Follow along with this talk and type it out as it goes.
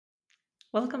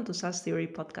Welcome to SaaS Theory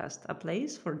Podcast, a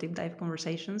place for deep dive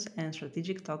conversations and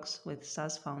strategic talks with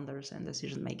SaaS founders and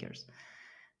decision makers.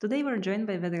 Today we're joined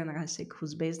by Vedran Rasic,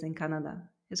 who's based in Canada.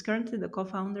 He's currently the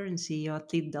co-founder and CEO at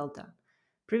LeadDelta.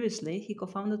 Previously, he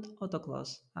co-founded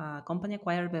Autoklose, a company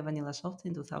acquired by VanillaSoft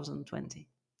in 2020.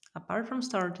 Apart from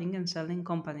starting and selling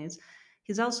companies,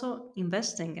 he's also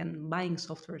investing and buying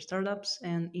software startups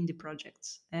and indie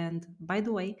projects. And by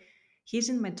the way, he's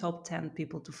in my top 10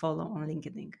 people to follow on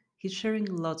LinkedIn. He's sharing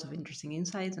lots of interesting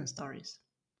insights and stories.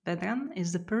 Vedran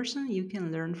is the person you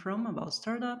can learn from about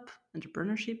startup,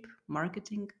 entrepreneurship,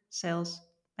 marketing, sales,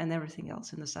 and everything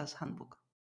else in the SaaS handbook.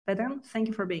 Vedran, thank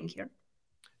you for being here.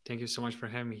 Thank you so much for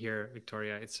having me here,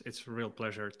 Victoria. It's a real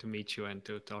pleasure to meet you and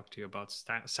to talk to you about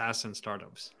SaaS and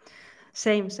startups.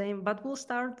 Same. But we'll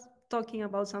start talking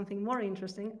about something more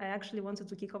interesting. I actually wanted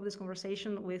to kick off this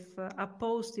conversation with a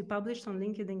post you published on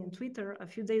LinkedIn and Twitter a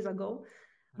few days ago.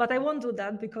 But I won't do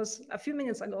that because a few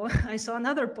minutes ago, I saw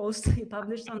another post you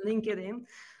published on LinkedIn,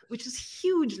 which is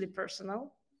hugely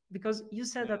personal because you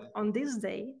said that on this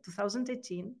day,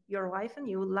 2018, your wife and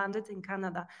you landed in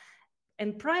Canada.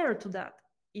 And prior to that,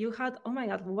 you had, oh my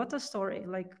God, what a story.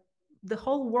 Like the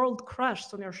whole world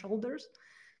crashed on your shoulders,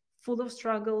 full of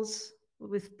struggles,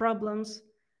 with problems.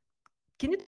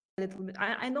 Can you tell a little bit?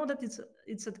 I know that it's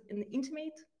an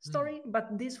intimate story,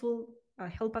 but this will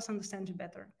help us understand you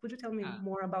better. Could you tell me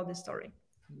more about this story?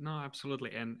 No,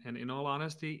 absolutely. And in all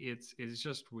honesty, it's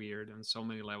just weird on so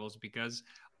many levels because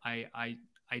I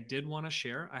did want to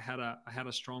share. I had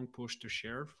a strong push to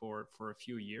share for a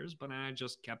few years, but I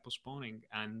just kept postponing.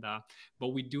 And but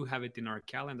we do have it in our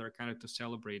calendar, kind of to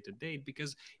celebrate the date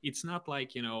because it's not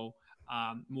like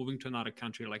moving to another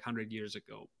country like 100 years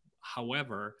ago.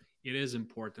 However, it is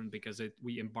important because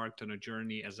we embarked on a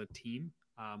journey as a team,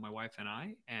 my wife and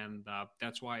I, and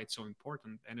that's why it's so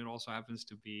important. And it also happens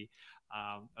to be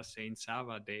a Saint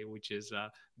Sava Day, which is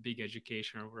a big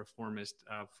educational reformist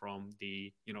from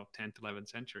the 10th, 11th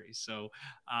century.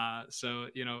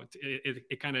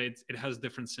 It kind of it has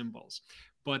different symbols.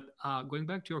 But going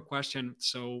back to your question,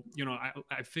 so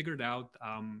I figured out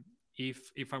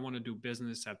if I want to do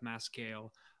business at mass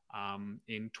scale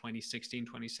in 2016,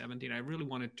 2017, I really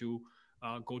wanted to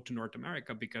go to North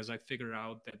America because I figured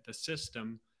out that the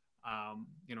system,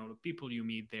 the people you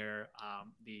meet there,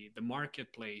 the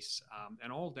marketplace,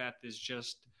 and all that is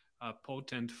just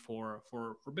potent for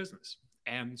business.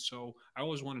 And so I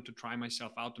always wanted to try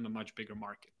myself out in a much bigger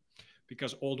market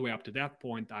because all the way up to that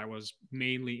point, I was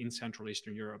mainly in Central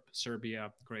Eastern Europe,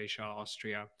 Serbia, Croatia,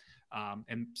 Austria,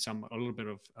 and a little bit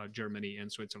of Germany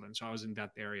and Switzerland. So I was in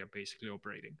that area basically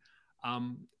operating.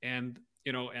 And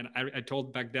I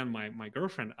told back then my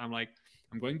girlfriend, I'm like,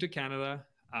 I'm going to Canada,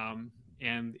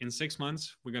 and in 6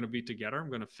 months we're going to be together. I'm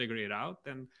going to figure it out,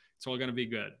 and it's all going to be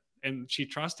good. And she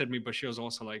trusted me, but she was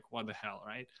also like, what the hell,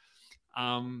 right?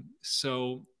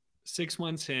 So 6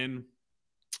 months in,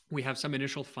 we have some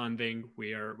initial funding.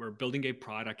 We're building a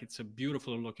product. It's a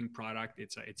beautiful looking product.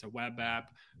 It's a web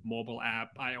app, mobile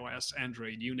app, iOS,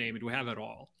 Android, you name it. We have it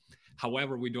all.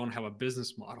 However, we don't have a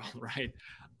business model, right?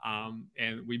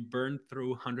 And we burned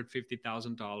through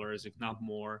 $150,000, if not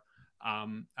more.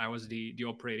 I was the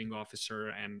operating officer,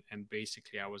 and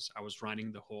basically I was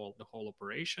running the whole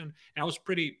operation. And I was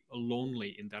pretty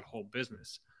lonely in that whole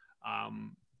business.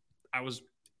 I was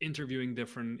interviewing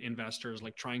different investors,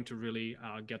 like trying to really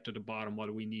get to the bottom what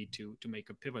do we need to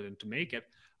make a pivot and to make it.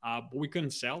 But we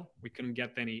couldn't sell, we couldn't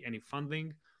get any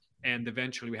funding, and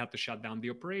eventually we had to shut down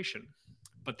the operation.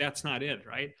 But that's not it,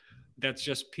 right? That's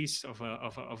just piece of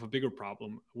a bigger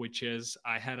problem, which is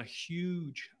I had a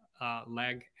huge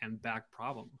leg and back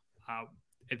problem.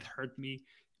 It hurt me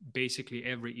basically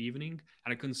every evening,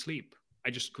 and I couldn't sleep.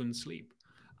 I just couldn't sleep.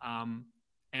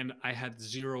 And I had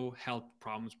zero health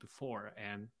problems before,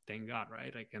 and thank God,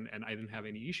 right? And I didn't have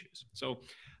any issues. So,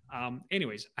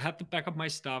 anyways, I had to pack up my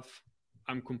stuff.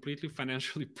 I'm completely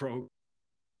financially broke.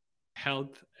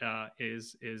 Health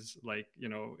is like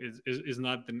is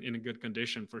not in a good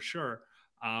condition for sure.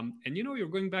 And you're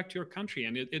going back to your country,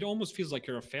 and it almost feels like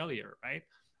you're a failure, right?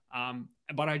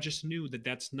 But I just knew that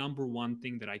that's number one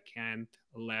thing that I can't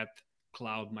let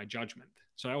cloud my judgment.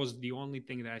 So that was the only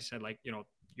thing that I said, like,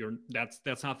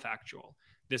 that's not factual.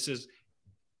 This is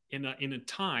in a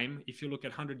time, if you look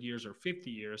at 100 years or 50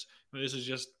 years, this is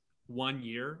just 1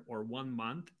 year or 1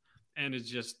 month, and it's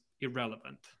just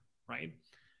irrelevant, right?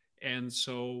 And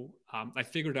so I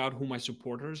figured out who my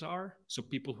supporters are. So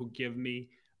people who give me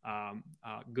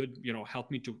good, help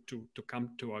me to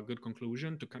come to a good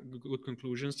conclusion, good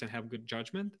conclusions, and have good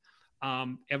judgment.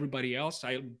 Everybody else,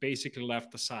 I basically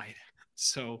left aside.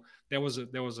 So there was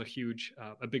a huge,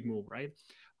 a big move, right?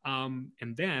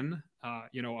 And then,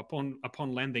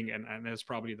 upon landing, and that's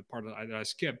probably the part that I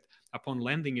skipped. Upon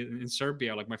landing in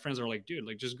Serbia, like my friends are like, dude,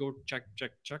 like just go check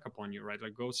up on you, right?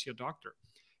 Like go see a doctor.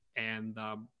 And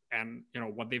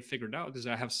what they figured out is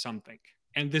I have something.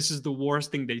 And this is the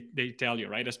worst thing they tell you,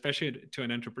 right? Especially to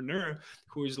an entrepreneur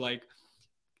who is like,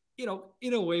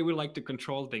 in a way, we like to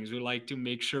control things. We like to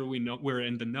make sure we know we're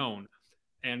in the known.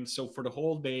 And so for the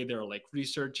whole day, they're like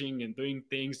researching and doing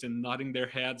things and nodding their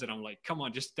heads. And I'm like, come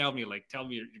on, just tell me, tell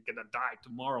me you're gonna die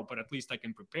tomorrow, but at least I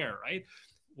can prepare, right?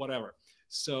 Whatever.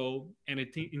 So, and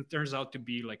it turns out to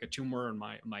be like a tumor on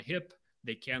my hip.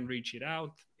 They can't reach it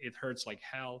out. It hurts like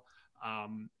hell,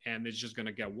 and it's just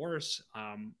gonna get worse.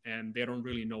 And they don't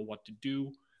really know what to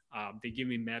do. They give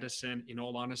me medicine. In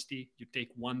all honesty, you take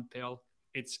one pill,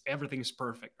 it's everything's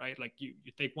perfect, right? Like you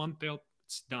take one pill,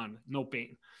 it's done, no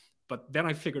pain. But then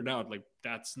I figured out like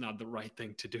that's not the right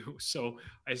thing to do. So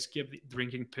I skipped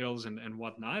drinking pills and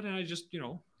whatnot, and I just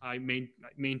I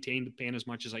maintain the pain as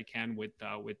much as I can with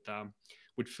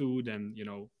food and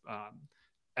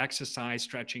exercise,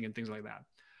 stretching, and things like that.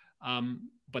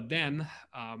 But then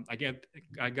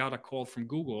I got a call from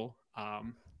Google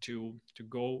to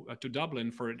go to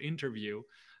Dublin for an interview,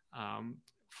 um,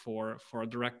 for a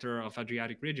director of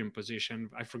Adriatic region position.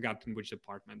 I forgot in which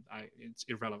department. It's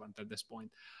irrelevant at this point.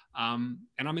 And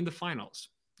I'm in the finals.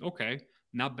 Okay,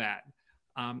 not bad.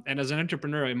 And as an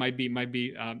entrepreneur, it might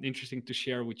be interesting to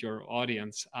share with your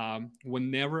audience.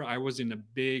 Whenever I was in a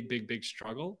big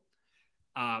struggle,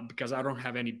 because I don't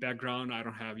have any background, I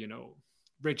don't have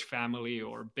rich family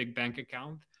or big bank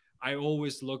account. I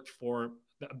always looked for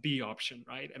the B option,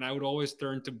 right? And I would always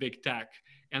turn to big tech,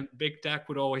 and big tech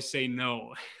would always say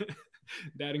no.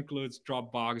 That includes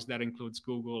Dropbox, that includes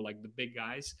Google, like the big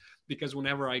guys. Because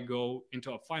whenever I go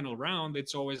into a final round,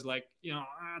 it's always like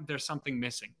there's something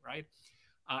missing, right?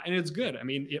 And it's good. I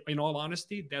mean, in all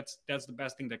honesty, that's the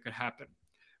best thing that could happen.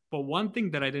 But one thing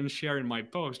that I didn't share in my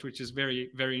post, which is very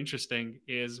interesting,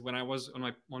 is when I was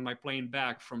on my plane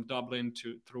back from Dublin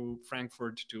to through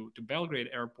Frankfurt to Belgrade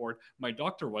airport, my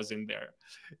doctor was in there.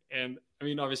 And I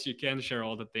mean, obviously you can share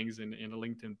all the things in a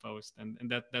LinkedIn post, and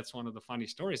that's one of the funny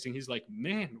stories. And he's like,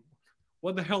 "Man,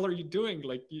 what the hell are you doing?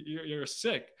 Like you're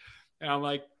sick." And I'm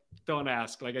like, "Don't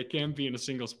ask. Like I can't be in a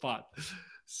single spot."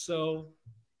 So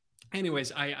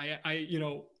anyways,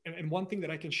 and one thing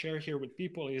that I can share here with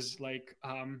people is like,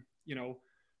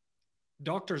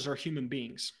 doctors are human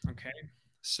beings. Okay,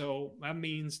 so that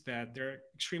means that they're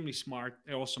extremely smart.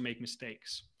 They also make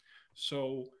mistakes.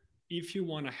 So if you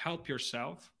want to help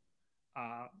yourself,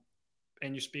 uh,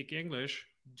 and you speak English,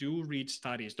 do read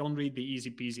studies. Don't read the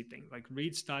easy peasy thing. Like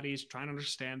read studies, try and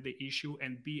understand the issue,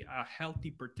 and be a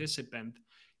healthy participant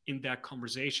in that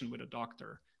conversation with a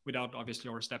doctor without obviously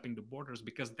overstepping the borders,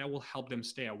 because that will help them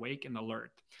stay awake and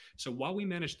alert. So what we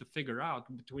managed to figure out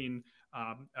between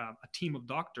a team of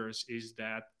doctors is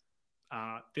that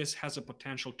this has a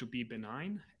potential to be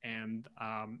benign, and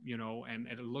and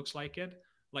it looks like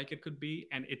it could be,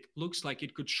 and it looks like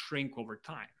it could shrink over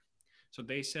time. So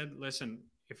they said, listen,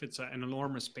 if it's an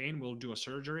enormous pain, we'll do a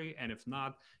surgery. And if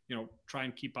not, try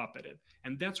and keep up at it.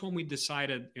 And that's when we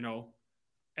decided,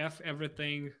 F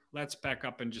everything, let's pack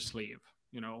up and just leave.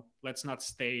 Let's not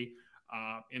stay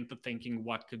into thinking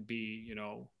what could be,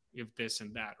 if this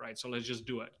and that, right? So let's just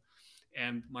do it.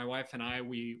 And my wife and I,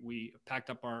 we packed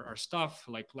up our stuff,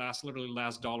 like literally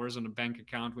last dollars on the bank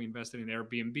account. We invested in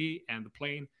Airbnb and the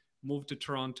plane, moved to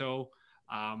Toronto.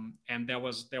 And there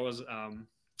was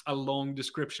a long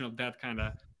description of that kind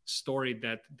of story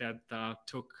that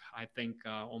took, I think,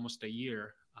 almost a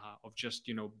year of just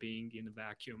being in a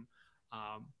vacuum.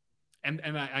 Um, and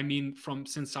I mean, from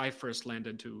since I first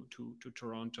landed to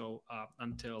Toronto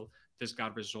until this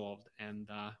got resolved, and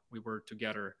we were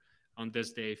together on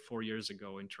this day 4 years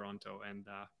ago in Toronto, and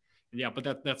yeah,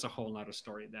 but that's a whole nother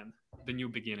story. Then the new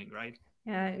beginning, right?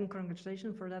 Yeah, and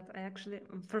congratulations for that. I actually,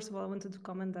 first of all, I wanted to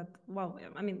comment that wow,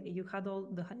 I mean, you had all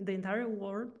the entire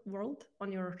world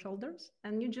on your shoulders,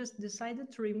 and you just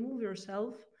decided to remove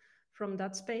yourself from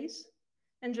that space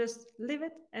and just leave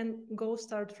it and go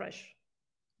start fresh.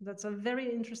 That's a very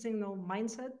interesting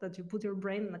mindset, that you put your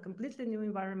brain in a completely new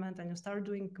environment and you start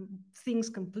doing things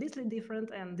completely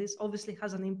different, and this obviously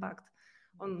has an impact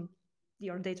on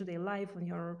your day-to-day life, on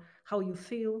your how you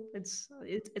feel. It's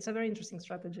a very interesting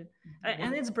strategy. And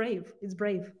One, it's brave.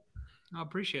 I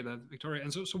appreciate that, Victoria.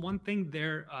 And so one thing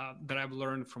there that I've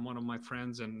learned from one of my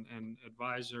friends and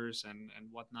advisors and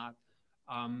whatnot,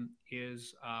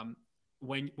 is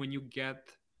when you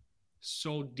get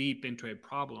so deep into a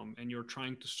problem and you're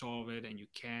trying to solve it and you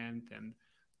can't, and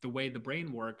the way the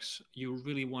brain works, you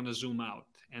really want to zoom out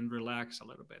and relax a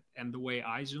little bit. And the way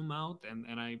I zoom out,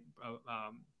 and I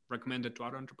recommend it to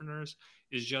other entrepreneurs,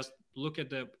 is just look at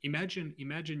the imagine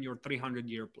your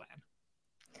 300-year plan,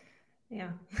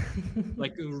 Yeah.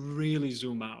 like really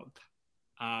zoom out,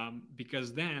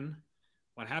 because then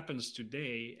what happens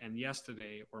today and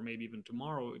yesterday or maybe even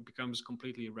tomorrow, it becomes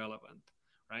completely irrelevant,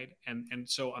 right? And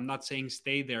so I'm not saying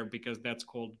stay there because that's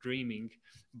called dreaming,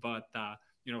 but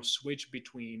switch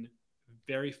between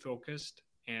very focused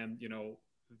and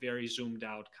very zoomed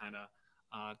out kind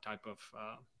of type of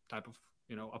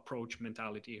approach,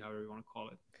 mentality, however you want to call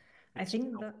it. I It's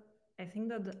think that I think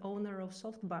that the owner of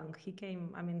SoftBank, he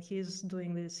came. I mean, he's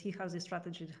doing this. He has this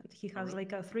strategy. He oh, has really?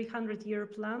 like a 300-year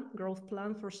plan, growth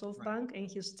plan for Right. SoftBank,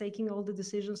 and he's taking all the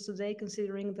decisions today,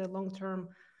 considering the long-term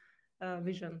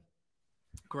vision.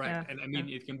 Correct. Yeah, And I yeah. mean,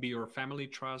 it can be your family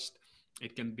trust.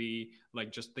 It can be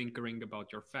like just thinking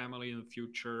about your family in the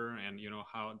future and,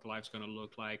 how the life's going to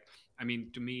look like. I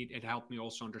mean, to me, it helped me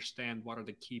also understand what are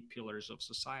the key pillars of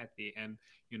society and,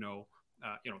 you know,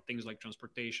 things like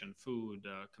transportation, food,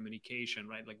 communication,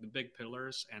 right? Like the big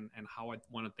pillars and how I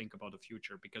want to think about the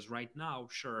future. Because right now,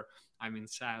 sure, I'm in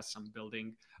SaaS, I'm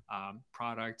building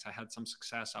products. I had some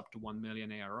success up to 1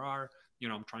 million ARR.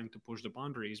 I'm trying to push the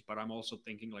boundaries, but I'm also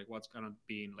thinking like what's going to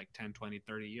be in like 10, 20,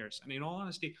 30 years. And in all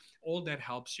honesty, all that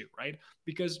helps you, right?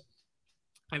 Because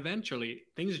eventually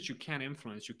things that you can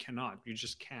influence, you cannot, you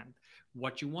just can't.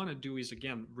 What you want to do is,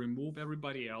 again, remove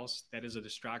everybody else that is a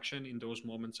distraction in those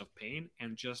moments of pain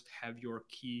and just have your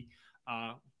key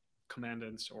uh,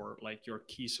 commandants or like your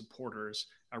key supporters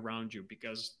around you,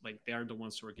 because like they're the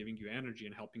ones who are giving you energy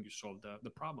and helping you solve the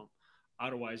problem.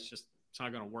 Otherwise, just it's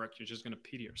not going to work. You're just going to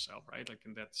pity yourself, right? Like,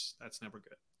 and that's never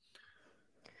good.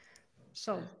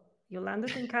 So you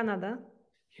landed in Canada,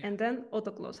 Yeah. and then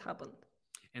Autoklose happened.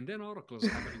 And then Autoklose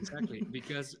happened, exactly,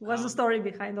 because What's the story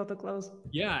behind Autoklose?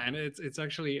 yeah, and it's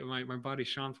actually my buddy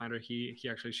Sean Finder. He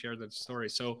actually shared that story.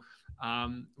 So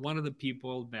one of the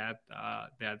people that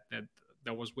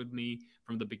was with me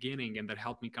from the beginning and that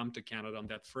helped me come to Canada on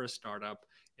that first startup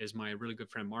is my really good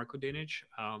friend Marco Dinic.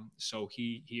 So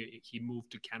he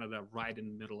moved to Canada right in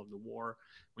the middle of the war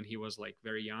when he was like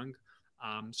very young.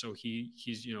 So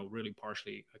he's really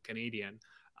partially a Canadian.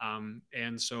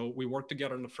 And so we worked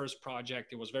together on the first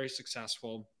project. It was very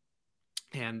successful,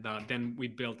 and then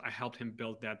I helped him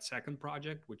build that second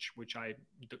project, which I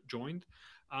joined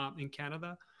in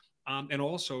Canada. And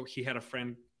also he had a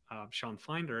friend, Sean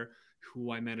Finder,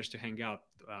 who I managed to hang out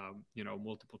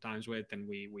multiple times with, and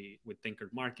we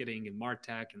tinkered marketing and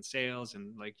martech and sales,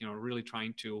 and like really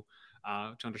trying to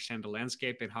understand the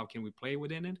landscape and how can we play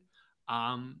within it.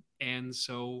 And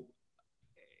so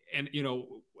and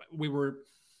we were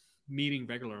meeting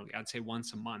regularly. I'd say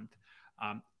once a month.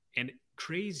 And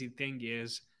crazy thing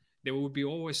is, they would be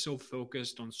always so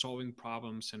focused on solving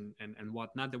problems and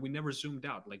whatnot that we never zoomed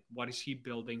out. Like, what is he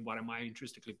building? What am I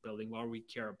intrinsically building? What do we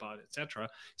care about, etc.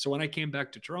 So when I came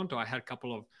back to Toronto, I had a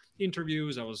couple of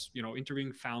interviews. I was,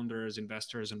 interviewing founders,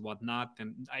 investors, and whatnot,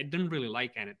 and I didn't really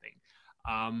like anything.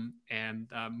 And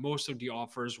most of the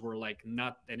offers were like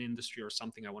not an industry or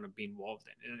something I want to be involved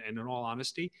in. And in all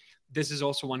honesty, this is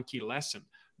also one key lesson,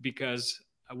 because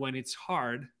when it's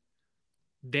hard,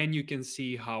 then you can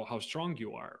see how strong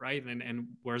you are, right? And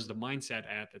where's the mindset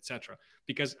at, etc.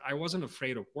 Because I wasn't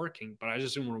afraid of working, but I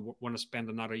just didn't want to spend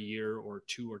another year or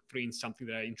two or three in something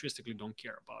that I intrinsically don't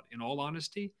care about. In all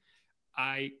honesty,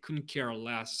 I couldn't care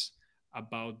less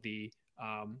about the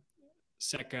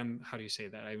second, how do you say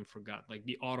that, I even forgot, like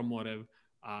the automotive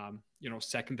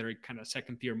secondary kind of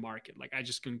second tier market. Like, I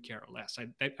just couldn't care less.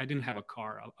 I didn't have a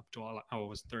car up to I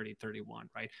was 30, 31,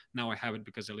 right? Now I have it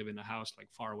because I live in a house like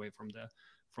far away from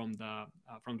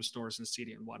the stores in the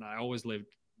city and whatnot. I always lived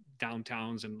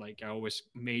downtowns, and like I always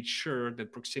made sure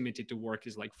that proximity to work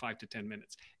is like 5 to 10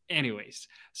 minutes. Anyways,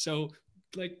 so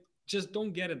like just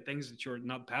don't get in things that you're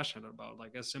not passionate about,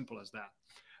 like as simple as that.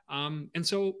 And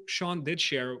so Sean did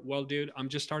share, well, dude, I'm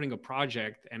just starting a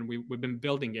project and we've been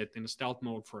building it in stealth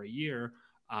mode for a year.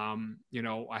 I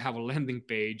have a landing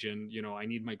page and, I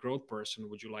need my growth person.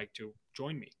 Would you like to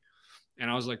join me? And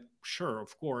I was like, sure,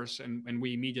 of course. And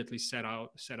we immediately set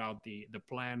out the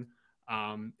plan.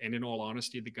 And in all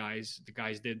honesty, the guys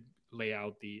did lay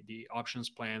out the options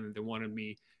plan, and they wanted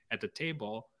me at the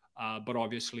table. But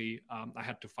obviously, I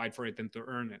had to fight for it and to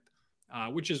earn it,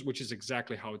 which is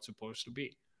exactly how it's supposed to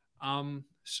be.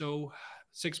 So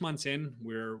 6 months in,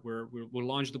 we'll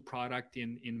launch the product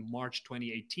in March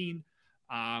 2018.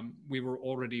 We were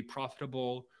already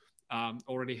profitable,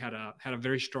 already had a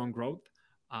very strong growth.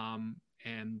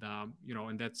 And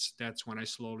that's when I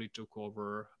slowly took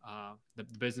over the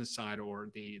business side, or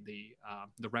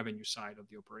the revenue side of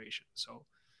the operation. So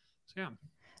yeah.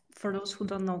 For those who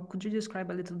don't know, could you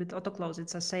describe a little bit Autoklose?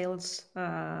 It's a sales It's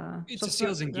a software.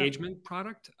 sales Yeah. engagement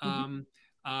product.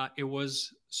 It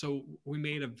was so we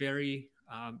made a very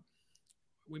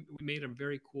we made a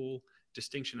very cool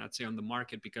distinction, I'd say, on the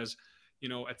market, because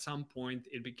at some point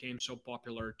it became so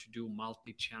popular to do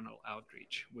multi-channel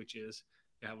outreach, which is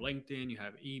you have LinkedIn, you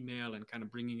have email, and kind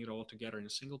of bringing it all together in a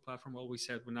single platform. Well, we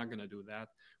said we're not going to do that.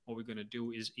 What we're going to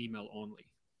do is email only.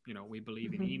 We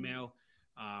believe in Mhm. email.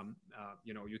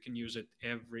 You can use it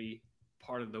every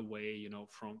part of the way,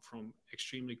 from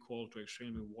extremely cold to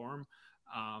extremely warm.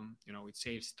 It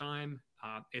saves time.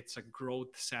 It's a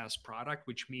growth SaaS product,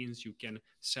 which means you can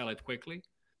sell it quickly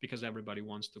because everybody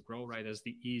wants to grow, right? As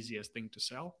the easiest thing to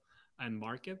sell and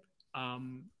market.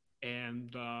 Um,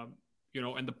 and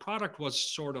the product was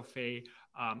sort of a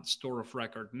store of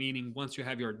record, meaning once you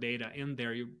have your data in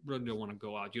there, you really don't want to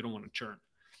go out. You don't want to churn.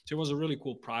 So it was a really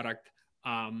cool product.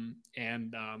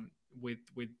 And with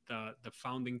the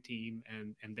founding team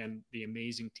and then the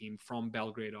amazing team from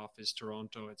Belgrade office,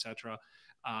 Toronto, etc.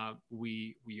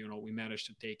 We managed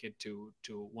to take it to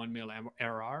 1 mil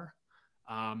ARR,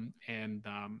 and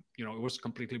it was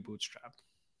completely bootstrapped.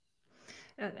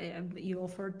 You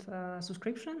offered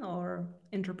subscription or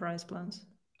enterprise plans?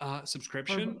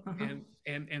 Subscription, Uh-huh.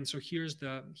 and so here's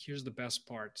the best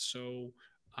part. So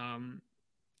um,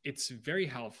 it's very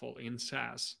helpful in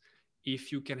SaaS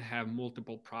if you can have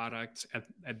multiple products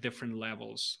at different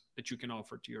levels that you can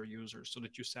offer to your users, so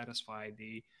that you satisfy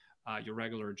the your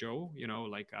regular Joe,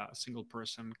 like a single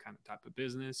person kind of type of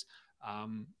business,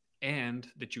 um, and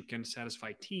that you can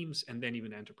satisfy teams and then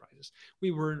even enterprises. We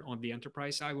weren't on the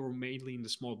enterprise side; we were mainly in the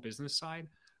small business side.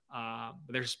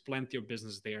 But there's plenty of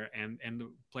business there, and the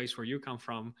place where you come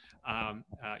from,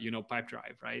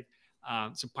 Pipedrive, right?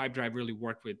 So Pipedrive really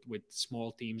worked with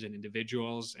small teams and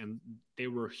individuals, and they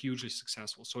were hugely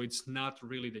successful. So it's not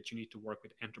really that you need to work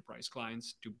with enterprise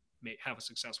clients to have a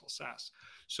successful SaaS.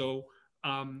 So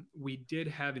we did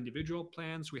have individual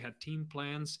plans, we had team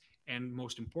plans, and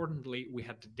most importantly, we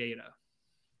had the data.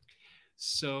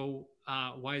 So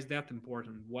why is that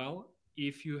important? Well,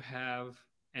 if you have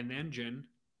an engine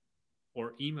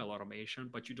or email automation,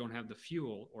 but you don't have the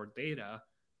fuel or data,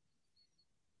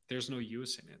 there's no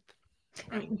use in it,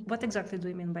 right? And what exactly do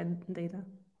you mean by data?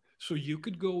 So you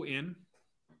could go in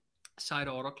side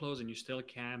Autoklose, and you still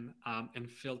can, and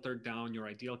filter down your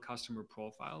ideal customer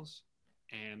profiles,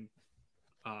 and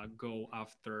go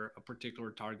after a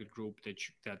particular target group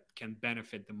that can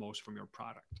benefit the most from your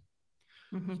product.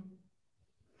 Hmm.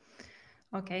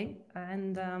 Okay,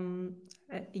 and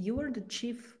you are the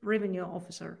chief revenue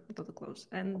officer at Autoklose.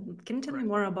 And can you tell me Correct.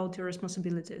 more about your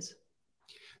responsibilities?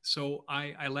 So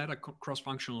I led a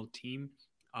cross-functional team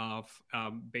of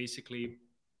basically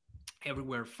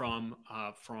everywhere from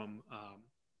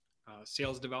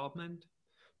sales development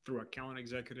through account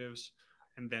executives,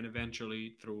 and then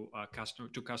eventually through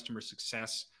customer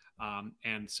success,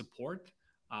 and support,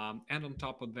 and on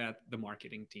top of that, the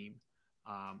marketing team.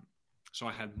 Um, so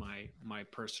I had my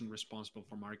person responsible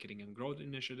for marketing and growth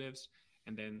initiatives,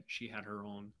 and then she had her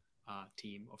own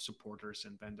team of supporters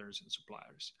and vendors and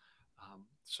suppliers.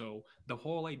 So the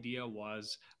whole idea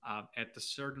was, at a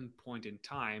certain point in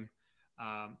time,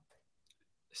 um,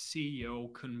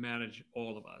 CEO couldn't manage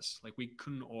all of us. Like, we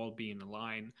couldn't all be in a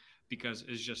line because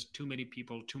it's just too many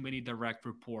people, too many direct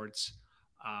reports,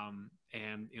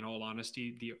 and in all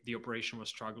honesty, the operation was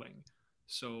struggling.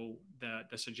 So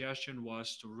the suggestion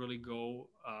was to really go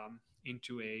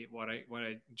into a what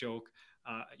I joke,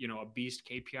 a beast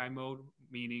KPI mode,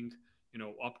 meaning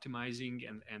optimizing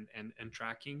and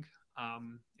tracking,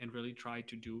 and really try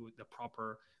to do the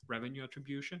proper revenue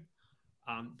attribution,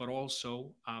 but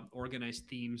also organize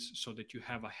teams so that you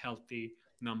have a healthy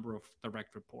number of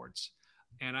direct reports.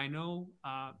 And I know,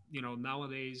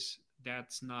 nowadays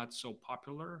that's not so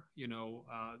popular.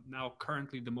 Now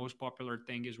currently the most popular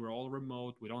thing is we're all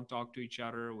remote. We don't talk to each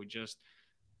other. We just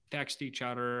text each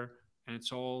other, and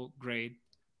it's all great.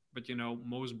 But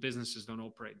most businesses don't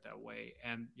operate that way.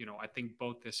 And I think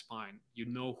both is fine. You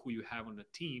know who you have on the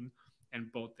team,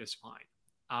 and both is fine.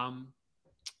 Um,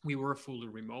 we were fully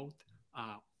remote.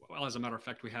 Well, as a matter of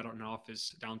fact, we had an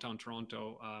office downtown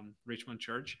Toronto, Richmond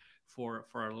Church, for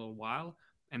a little while,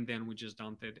 and then we just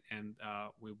dumped it, and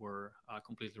we were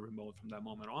completely remote from that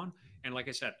moment on. And like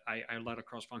I said, I led a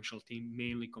cross-functional team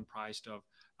mainly comprised of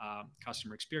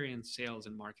customer experience, sales,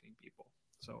 and marketing people.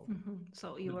 So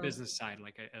So the you were business side,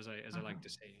 as I uh-huh. like to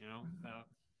say, yeah.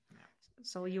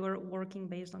 So you were working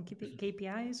based on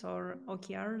KPIs or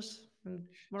OKRs, and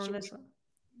more or So less.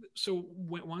 So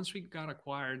once we got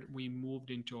acquired, we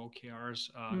moved into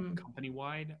OKRs Mm. company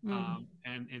wide, Mm.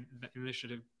 and the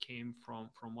initiative came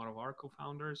from one of our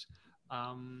co-founders.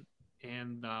 Um,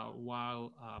 and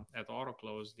while at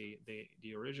Autoklose,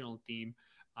 the original team,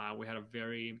 we had a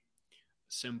very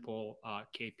simple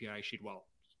KPI sheet. Well,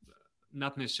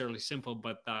 not necessarily simple,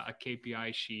 but a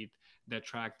KPI sheet that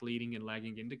tracked leading and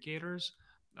lagging indicators.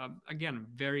 Again,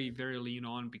 very lean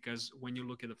on, because when you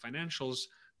look at the financials,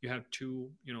 you have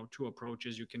two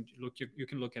approaches. You can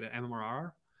look at an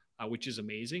MRR, which is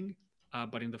amazing,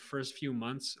 but in the first few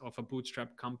months of a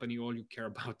bootstrap company, all you care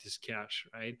about is cash,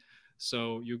 right?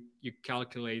 So you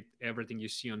calculate everything you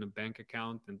see on the bank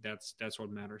account, and that's what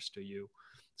matters to you.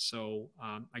 So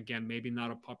again, maybe not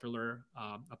a popular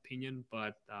opinion,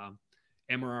 but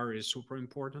MRR is super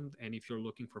important. And if you're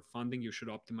looking for funding, you should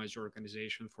optimize your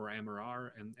organization for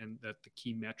MRR and that the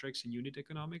key metrics in unit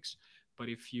economics. But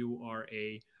if you are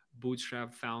a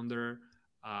bootstrap founder,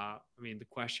 I mean, the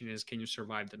question is, can you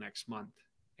survive the next month?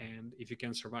 And if you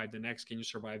can survive the next, can you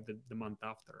survive the month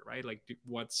after, right? Like,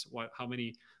 how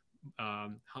many,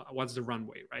 what's the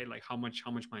runway, right? Like, how much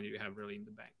money do you have really in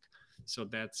the bank? So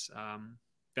that's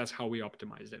how we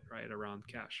optimized it, right, around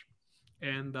cash.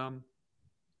 And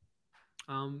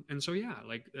and so yeah,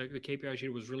 like the KPI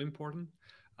sheet was really important.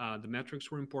 The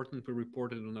metrics were important. We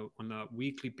reported on a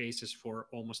weekly basis for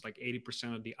almost like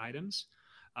 80% of the items.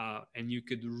 And you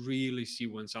could really see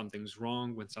when something's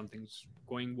wrong, when something's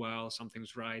going well,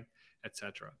 something's right,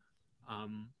 etc.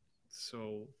 Um,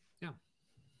 so yeah.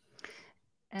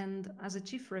 And as a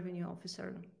chief revenue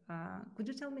officer, could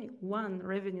you tell me one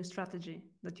revenue strategy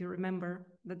that you remember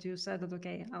that you said that,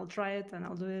 okay, I'll try it and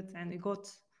I'll do it, and you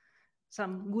got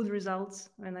some good results?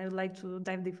 And I would like to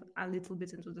dive deep a little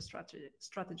bit into the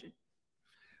strategy.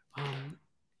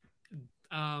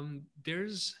 Um,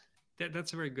 there's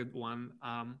that's a very good one.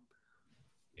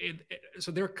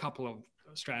 So there are a couple of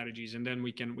strategies, and then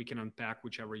we can unpack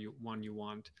whichever one you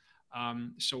want.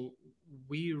 So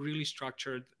we really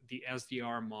structured the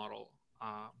SDR model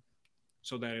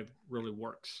so that it really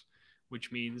works,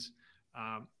 which means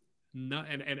um, not,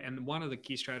 and one of the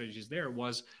key strategies there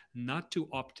was not to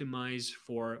optimize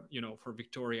for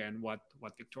Victoria and what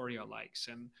Victoria likes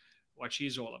and what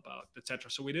she's all about,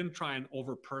 etc. So we didn't try and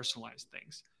over personalize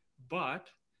things, but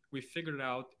we figured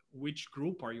out which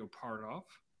group are you part of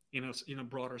in a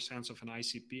broader sense of an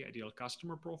ICP, ideal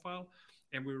customer profile,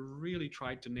 and we really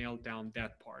tried to nail down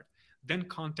that part. Then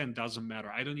content doesn't matter.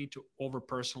 I don't need to over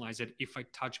personalize it if I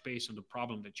touch base on the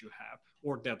problem that you have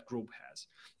or that group has.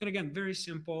 And again, very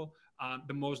simple.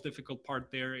 The most difficult part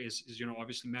there is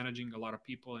obviously managing a lot of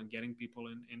people and getting people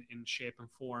in shape and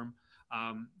form.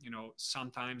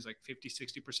 Sometimes like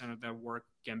 50-60% of that work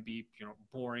can be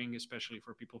boring, especially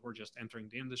for people who are just entering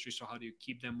the industry. So how do you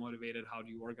keep them motivated? How do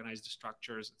you organize the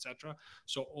structures, etc.?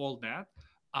 So all that.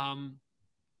 Um,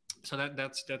 so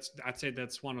that's I'd say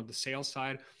that's one of the sales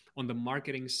side. On the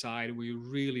marketing side, we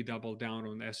really double down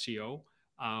on SEO.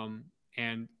 um,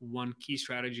 and one key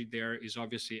strategy there is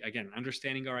obviously, again,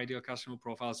 understanding our ideal customer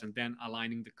profiles and then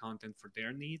aligning the content for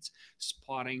their needs,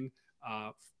 spotting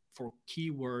for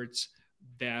keywords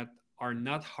that are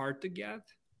not hard to get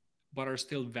but are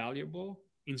still valuable,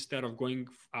 instead of going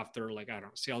after, like, I don't know,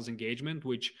 sales engagement,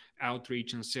 which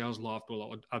Outreach and Sales Loft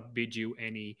will outbid you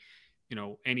any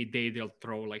day. They'll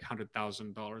throw like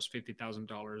 $100,000,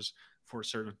 $50,000 for a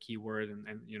certain keyword,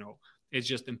 and it's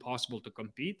just impossible to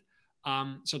compete.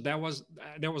 So that was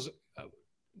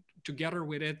together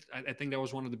with it. I think that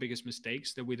was one of the biggest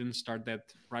mistakes, that we didn't start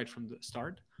that right from the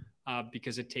start,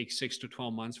 because it takes 6 to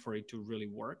 12 months for it to really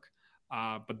work.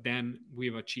 But then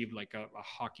we've achieved like a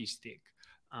hockey stick.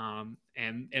 And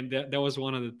that was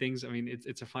one of the things. I mean,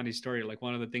 it's a funny story. Like,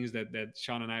 one of the things that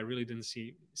Sean and I really didn't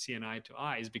see an eye to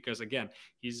eye is because, again,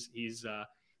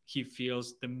 he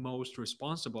feels the most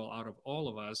responsible out of all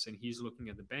of us, and he's looking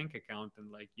at the bank account and,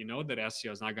 like, that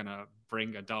SEO is not gonna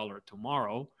bring a dollar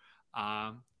tomorrow.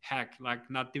 Heck, like,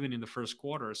 not even in the first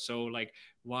quarter. So, like,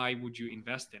 why would you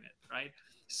invest in it, right?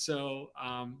 So,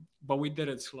 but we did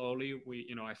it slowly.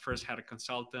 I first had a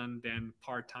consultant, then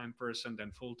part-time person,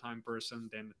 then full-time person,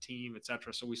 then a team,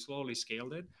 etc. So we slowly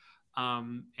scaled it.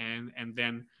 And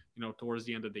then, towards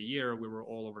the end of the year, we were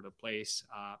all over the place,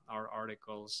 our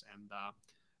articles. And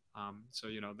so,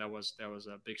 that was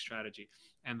a big strategy.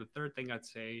 And the third thing I'd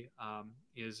say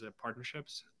is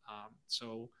partnerships.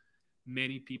 So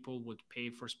many people would pay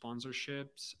for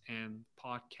sponsorships and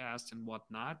podcasts and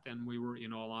whatnot, and we were,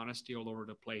 in all honesty, all over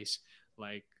the place,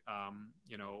 like,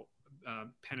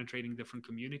 penetrating different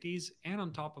communities. And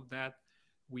on top of that,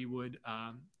 we would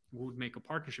would make a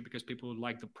partnership because people would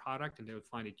like the product and they would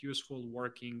find it useful,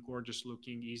 working, gorgeous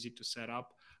looking, easy to set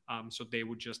up. So they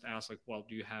would just ask like, well,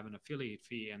 do you have an affiliate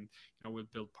fee? And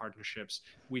we'd build partnerships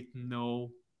with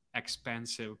no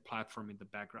expensive platform in the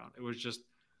background. It was just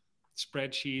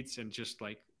spreadsheets and just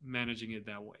like managing it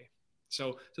that way.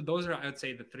 So those are, I'd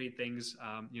say, the three things.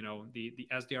 The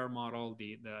SDR model,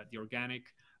 the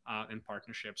organic, and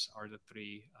partnerships are the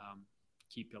three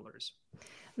key pillars.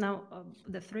 Now,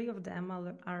 the three of them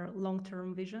are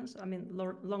long-term visions. I mean,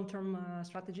 long-term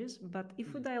strategies. But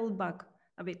if we Mhm. dial back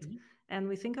a bit Mhm. and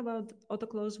we think about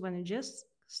Autoklose when you just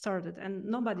started and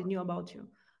nobody knew about you,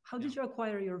 how Yeah. did you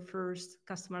acquire your first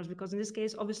customers? Because in this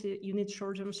case, obviously, you need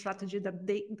short-term strategy that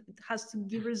it has to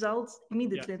give results Yeah.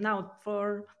 immediately now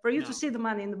for you to No. see the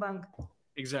money in the bank.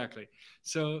 Exactly.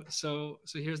 So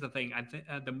here's the thing. I think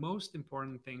the most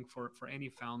important thing for any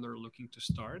founder looking to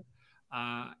start,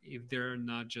 if they're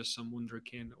not just some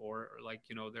wunderkind, or like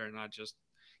they're not just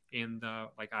in the,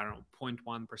 like, I don't know, zero point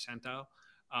 0.1 percentile.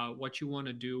 What you want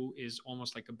to do is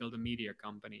almost like build a media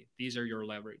company. These are your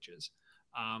leverages.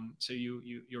 So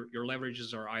your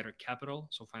leverages are either capital,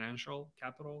 so financial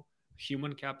capital,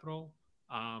 human capital,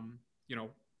 um, you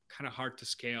know kind of hard to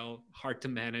scale, hard to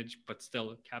manage, but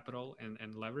still capital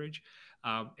and leverage.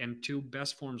 And two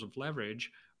best forms of leverage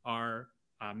are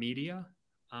media,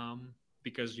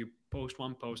 because you post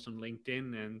one post on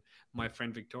LinkedIn and my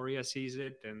friend Victoria sees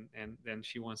it, and then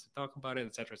she wants to talk about it,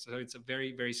 etc. So it's a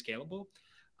very, very scalable.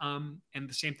 And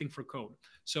the same thing for code.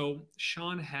 So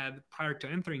Sean had, prior to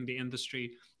entering the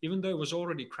industry, even though it was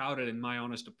already crowded, in my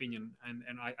honest opinion,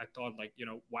 and I thought, like,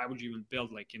 why would you even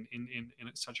build like in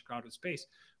such a crowded space?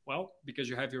 Well, because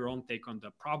you have your own take on the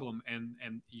problem, and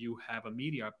you have a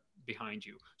media behind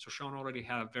you. So Sean already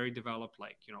had a very developed,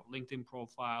 like, LinkedIn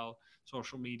profile,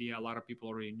 social media. A lot of people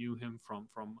already knew him from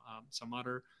some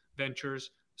other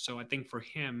ventures. So I think for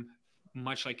him,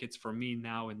 much like it's for me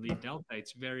now in LeadDelta,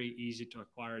 it's very easy to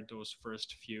acquire those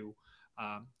first few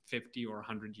 50 or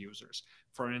 100 users.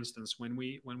 For instance, when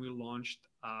we launched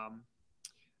a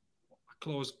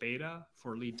closed beta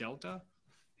for LeadDelta,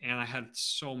 and I had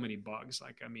so many bugs.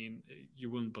 Like, I mean,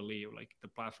 you wouldn't believe, like, the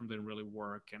platform didn't really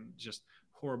work and just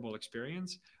horrible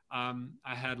experience.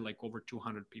 I had like over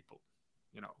 200 people,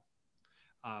 you know,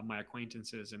 my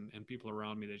acquaintances and people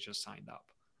around me that just signed up.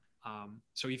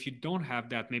 So if you don't have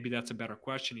that, maybe that's a better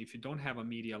question. If you don't have a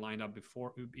media lined up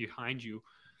behind you,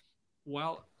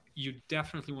 well, you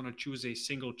definitely want to choose a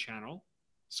single channel.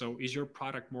 So is your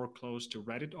product more close to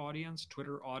Reddit audience,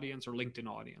 Twitter audience, or LinkedIn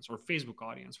audience, or Facebook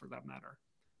audience for that matter?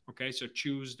 Okay, so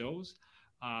choose those.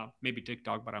 Maybe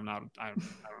TikTok, but I don't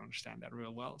understand that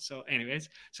real well. So, anyways,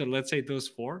 so let's say those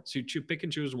four. So you pick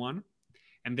and choose one,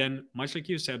 and then, much like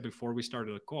you said before we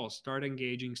started the call, start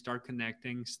engaging, start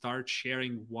connecting, start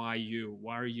sharing why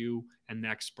are you an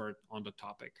expert on the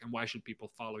topic, and why should people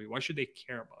follow you? Why should they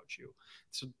care about you?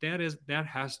 So that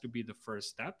has to be the first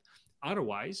step.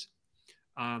 Otherwise,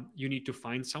 you need to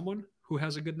find someone who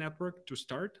has a good network to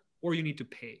start, or you need to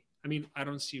pay. I mean, I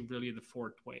don't see really the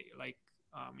fourth way. Like,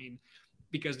 I mean,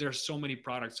 because there's so many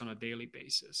products on a daily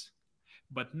basis.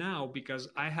 But now, because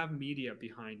I have media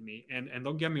behind me, and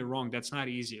don't get me wrong, that's not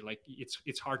easy. Like,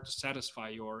 it's hard to satisfy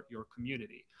your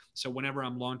community. So whenever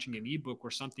I'm launching an ebook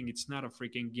or something, it's not a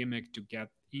freaking gimmick to get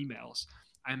emails.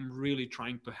 I'm really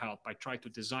trying to help. I try to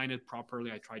design it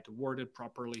properly, I try to word it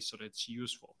properly so that it's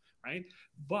useful, right?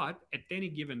 But at any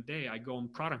given day, I go on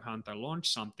product hunt, I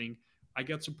launch something, I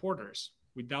get supporters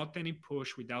without any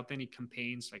push, without any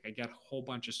campaigns. Like, I get a whole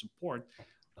bunch of support.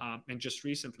 And just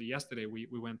recently, yesterday, we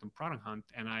went on Product Hunt,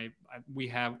 and we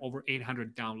have over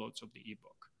 800 downloads of the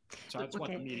ebook. So that's what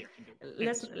the Okay, media can do.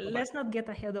 let's Anyways, go back. let's not get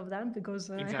ahead of that because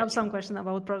I have Exactly. some question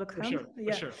about product For hunt. sure. For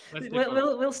Yeah, sure. Let's stay we'll, focused.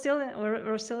 we'll, we'll still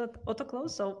we're still at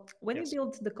Autoklose. So when you Yes.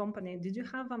 built the company, did you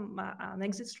have an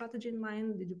exit strategy in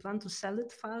mind? Did you plan to sell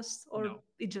it fast, or No,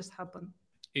 it just happened?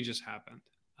 it just happened.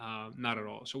 Not at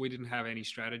all. So we didn't have any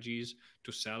strategies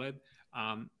to sell it.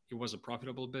 It was a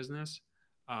profitable business.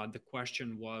 The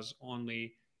question was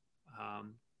only,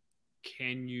 um,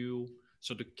 can you,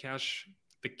 so the cash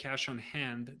on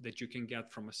hand that you can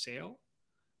get from a sale,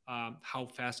 how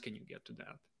fast can you get to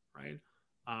that, right?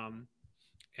 um,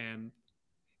 and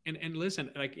and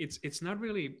listen, like, it's not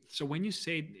really, so when you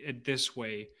say it this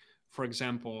way, for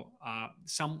example,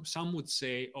 some would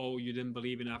say, oh, you didn't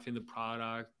believe enough in the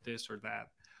product, this or that.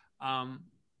 um,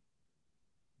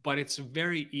 but it's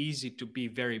very easy to be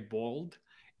very bold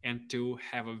and to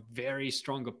have a very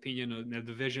strong opinion on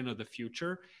the vision of the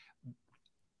future.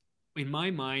 In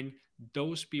my mind,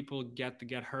 those people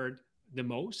get hurt the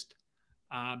most,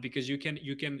 because you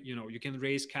can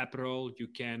raise capital, you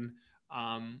can,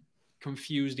 um,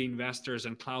 confuse the investors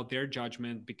and cloud their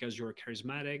judgment because you're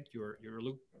charismatic, you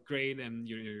look great, and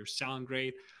you're selling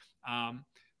great. Um,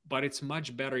 but it's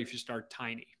much better if you start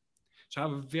tiny. So I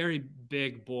have a very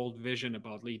big, bold vision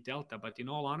about LeadDelta, but in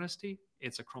all honesty,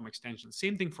 it's a Chrome extension.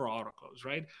 Same thing for Autoklose,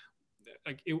 right?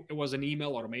 Like it was an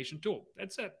email automation tool.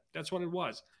 That's it. That's what it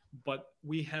was. But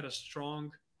we had a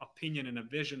strong opinion and a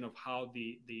vision of how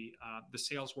the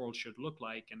sales world should look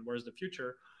like and where's the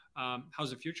future.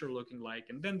 How's the future looking like?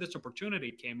 And then this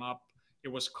opportunity came up. It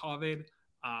was COVID,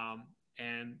 um,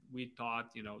 and we thought,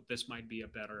 this might be a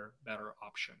better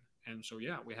option. And so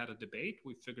yeah, we had a debate.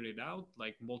 We figured it out,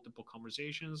 like multiple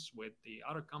conversations with the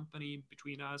other company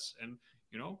between us, and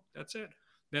that's it.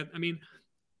 That I mean,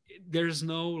 there's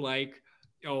no like,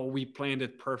 oh, we planned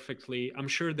it perfectly. I'm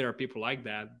sure there are people like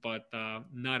that, but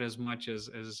not as much as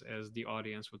the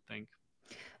audience would think.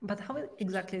 But how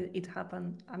exactly it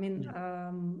happened? I mean,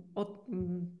 Yeah.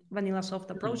 VanillaSoft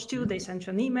approached you, Mm-hmm. they sent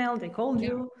you an email, they called Yeah.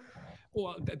 you.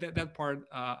 Well, that part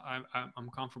I'm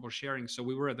comfortable sharing. So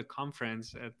we were at the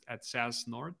conference at SAS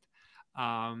North,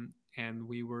 and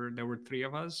there were three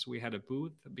of us. We had a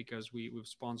booth because we've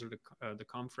sponsored the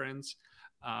conference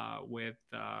with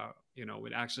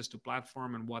access to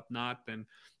platform and whatnot. And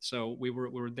so we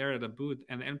were there at a booth,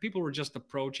 and people were just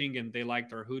approaching, and they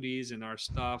liked our hoodies and our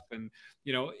stuff, and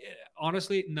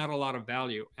honestly, not a lot of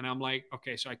value. And I'm like,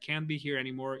 okay, so I can't be here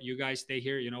anymore. You guys stay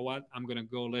here. You know what? I'm gonna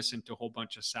go listen to a whole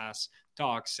bunch of SaaS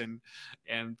talks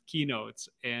and keynotes.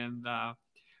 And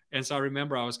so I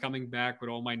remember I was coming back with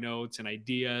all my notes and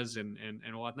ideas and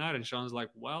whatnot. And Sean's like,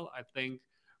 well, I think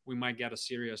we might get a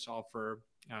serious offer,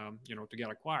 to get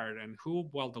acquired. And who?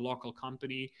 Well, the local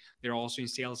company. They're also in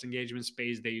sales engagement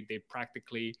space. They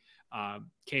practically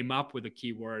came up with the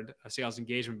keyword sales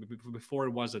engagement before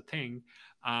it was a thing,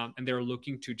 and they're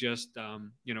looking to just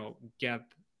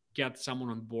get someone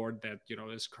on board that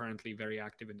is currently very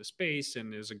active in the space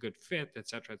and is a good fit, et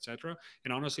cetera, et cetera.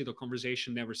 And honestly, the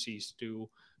conversation never ceased to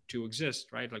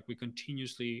exist, right? Like we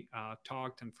continuously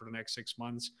talked, and for the next 6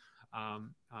 months,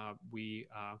 we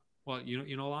well,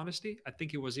 in all honesty, I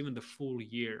think it was even the full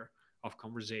year of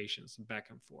conversations back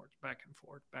and forth, back and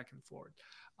forth, back and forth.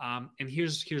 And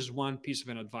here's one piece of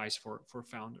an advice for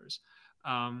founders.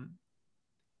 Um,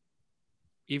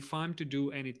 if I'm to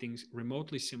do anything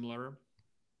remotely similar,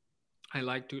 I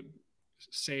like to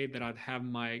say that I'd have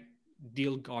my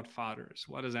deal godfathers.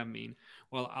 What does that mean?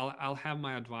 Well, I'll have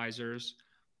my advisors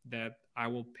that I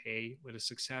will pay with a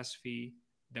success fee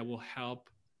that will help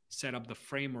set up the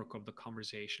framework of the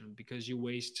conversation, because you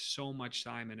waste so much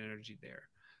time and energy there.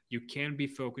 You can't be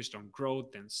focused on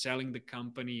growth and selling the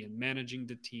company and managing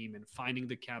the team and finding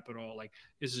the capital. Like,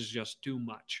 this is just too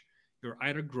much. You're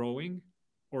either growing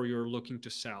or you're looking to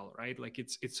sell, right? Like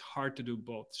it's hard to do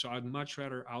both. So I'd much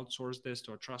rather outsource this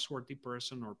to a trustworthy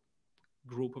person or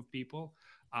group of people,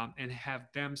 and have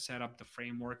them set up the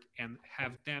framework and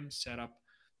have them set up,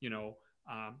 you know,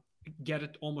 um, get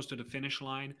it almost to the finish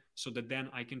line so that then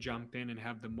I can jump in and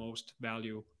have the most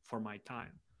value for my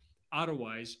time.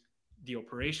 Otherwise, the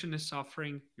operation is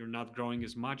suffering. You're not growing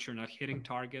as much. You're not hitting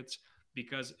targets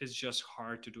because it's just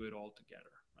hard to do it all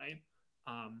together, right?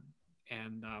 Um,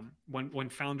 and when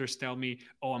founders tell me,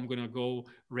 "Oh, I'm gonna go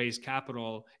raise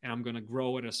capital and I'm gonna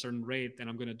grow at a certain rate and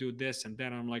I'm gonna do this and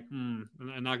then," I'm like,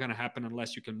 not gonna happen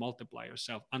unless you can multiply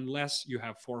yourself, unless you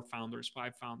have 4 founders,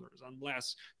 5 founders,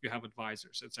 unless you have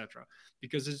advisors, etc.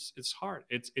 Because it's hard.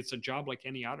 It's a job like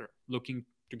any other, looking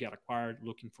to get acquired,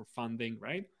 looking for funding,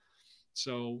 right?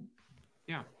 So,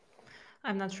 yeah,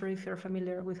 I'm not sure if you're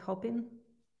familiar with Hopin.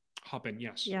 hop in,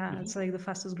 yes. Yeah, it's like the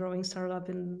fastest growing startup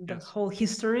in the Yes. whole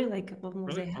history. Like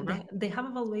almost Really? Okay. they have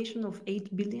a valuation of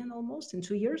 8 billion almost in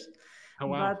 2 years. Oh,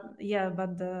 wow. But yeah,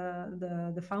 but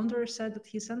the founder said that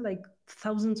he sent like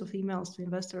thousands of emails to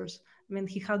investors. I mean,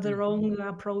 he had the Mhm. wrong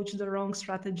approach, the wrong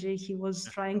strategy. He was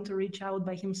Yeah. trying to reach out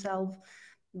by himself.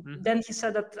 Mhm. Then he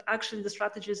said that actually the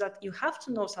strategy is that you have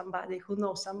to know somebody who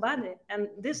knows somebody, and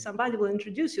this somebody will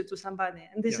introduce you to somebody,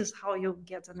 and this is Yes. how you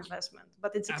get an investment.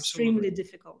 But it's Absolutely. extremely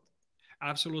difficult.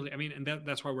 Absolutely. I mean, and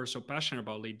that's why we're so passionate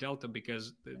about LeadDelta,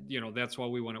 because that's why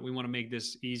we want to make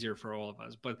this easier for all of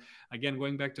us. But again,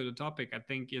 going back to the topic, I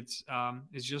think it's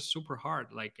just super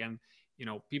hard. Like, and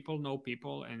people know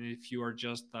people, and if you are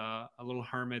just a little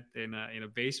hermit in a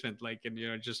basement, like, and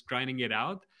you're just grinding it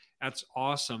out, that's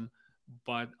awesome.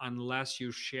 But unless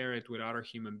you share it with other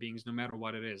human beings, no matter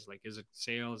what it is, like, is it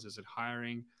sales, is it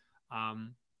hiring?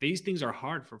 These things are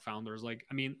hard for founders. Like,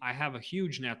 I mean, I have a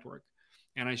huge network,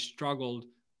 and I struggled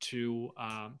to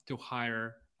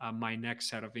hire my next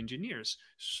set of engineers.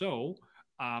 So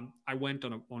I went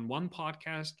on one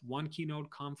podcast, one keynote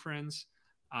conference,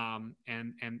 And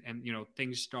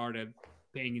things started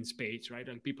paying in spades, right?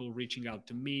 Like people reaching out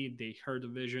to me, they heard the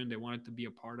vision, they wanted to be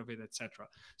a part of it, etc.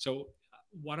 So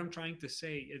what I'm trying to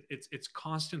say, it's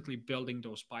constantly building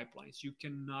those pipelines. You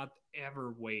cannot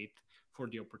ever wait for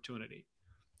the opportunity.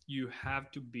 You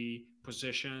have to be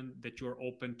positioned that you're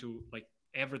open to like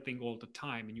everything all the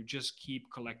time, and you just keep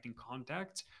collecting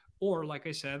contacts. Or like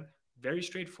I said, very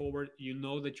straightforward, you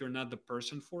know that you're not the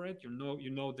person for it. You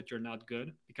know that you're not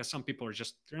good, because some people are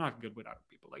just, they're not good with other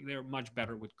people. Like they're much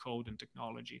better with code and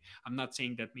technology. I'm not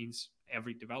saying that means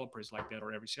every developer is like that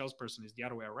or every salesperson is the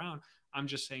other way around. I'm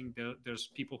just saying that there's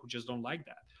people who just don't like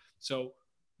that. So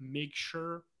make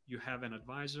sure you have an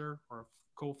advisor or a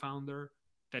co-founder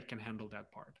that can handle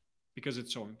that part, because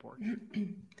it's so important.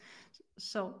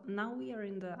 So now we are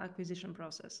in the acquisition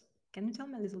process. Can you tell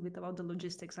me a little bit about the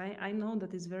logistics? I know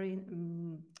that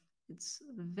it's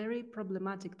very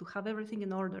problematic to have everything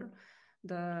in order,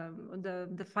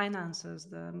 the finances.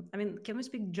 I mean, can we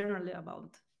speak generally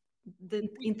about the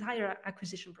We, entire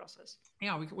acquisition process?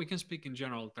 yeah, we can speak in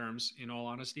general terms. In all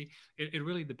honesty, it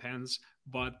really depends.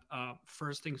 But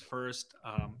first things first,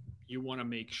 you want to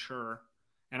make sure.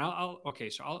 And I'll okay,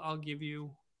 so I'll give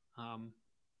you. Um,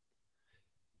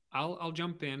 I'll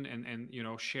jump in and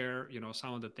share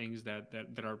some of the things that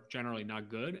are generally not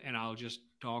good, and I'll just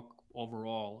talk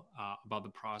overall about the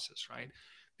process, right?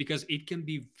 Because it can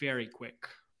be very quick.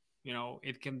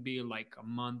 It can be like a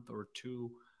month or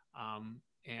two,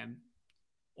 and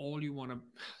all you want to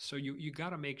so you got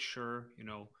to make sure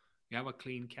you have a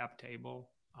clean cap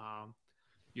table.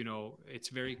 It's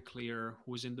very clear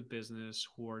who's in the business,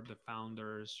 who are the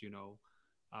founders,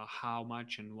 how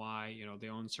much and why, they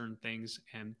own certain things.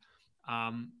 And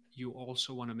you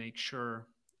also want to make sure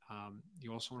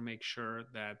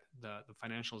that the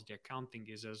financials, the accounting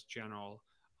is as general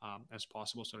as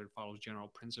possible, so that it follows general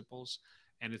principles,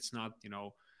 and it's not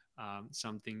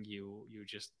something you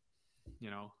just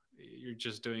you're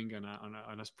just doing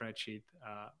on a spreadsheet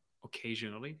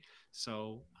occasionally.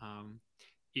 So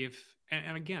if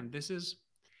and again, this is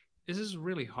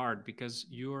really hard, because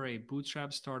you're a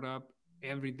bootstrap startup.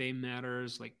 Every day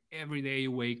matters. Like every day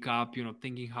you wake up,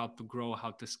 thinking how to grow, how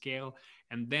to scale.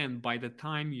 And then by the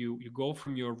time you go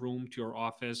from your room to your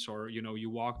office, or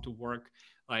you walk to work,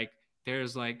 like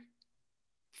there's like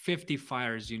 50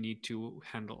 fires you need to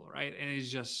handle, right? And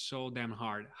it's just so damn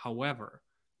hard. However,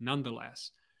 nonetheless,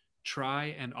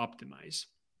 try and optimize.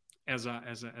 As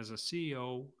a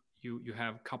CEO, you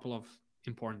have a couple of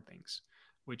important things,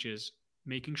 which is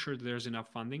making sure that there's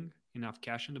enough funding, enough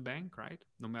cash in the bank, right?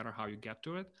 No matter how you get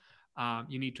to it.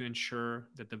 You need to ensure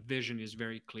that the vision is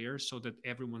very clear, so that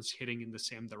everyone's hitting in the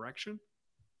same direction.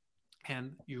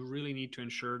 And you really need to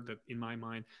ensure that, in my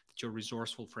mind, that you're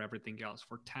resourceful for everything else,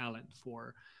 for talent,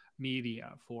 for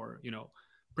media, for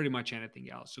pretty much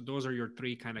anything else. So those are your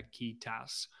three kind of key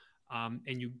tasks.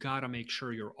 And you gotta make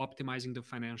sure you're optimizing the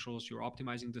financials, you're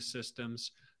optimizing the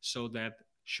systems, so that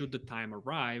should the time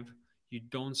arrive, you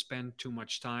don't spend too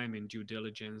much time in due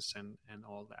diligence and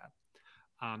all that.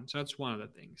 So that's one of the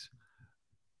things.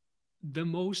 The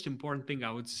most important thing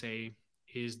I would say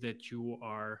is that you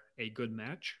are a good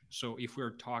match. So if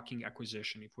we're talking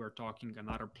acquisition, if we're talking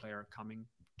another player coming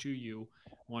to you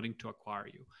wanting to acquire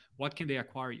you, what can they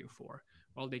acquire you for?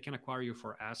 Well, they can acquire you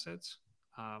for assets,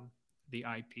 um, the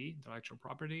IP, intellectual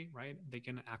property, right? They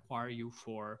can acquire you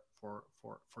for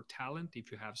talent,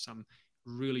 if you have some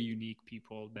really unique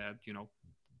people that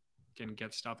can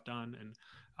get stuff done, and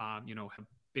have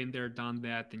been there, done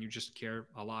that, and you just care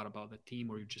a lot about the team,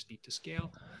 or you just need to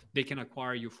scale. They can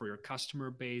acquire you for your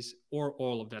customer base, or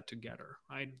all of that together,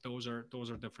 right? Those are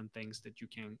different things that you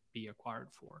can be acquired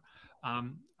for.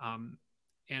 um, um,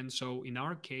 and so in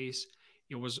our case,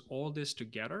 it was all this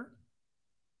together.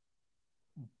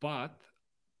 But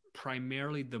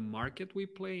primarily the market we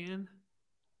play in,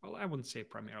 well, I wouldn't say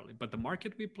primarily, but the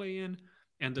market we play in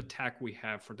and the tech we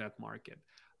have for that market.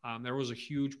 There was a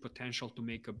huge potential to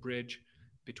make a bridge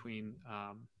between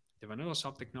the vanilla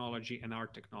soft technology and our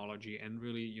technology, and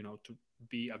really, to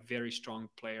be a very strong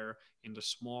player in the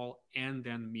small and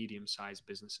then medium-sized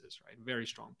businesses, right? Very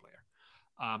strong player.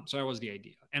 So that was the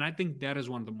idea, and I think that is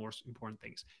one of the most important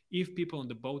things. If people on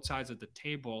the both sides of the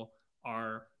table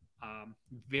are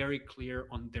very clear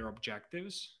on their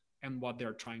objectives and what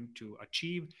they're trying to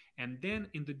achieve, and then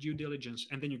in the due diligence,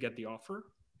 and then you get the offer,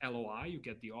 LOI, you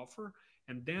get the offer,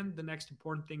 and then the next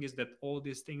important thing is that all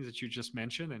these things that you just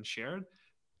mentioned and shared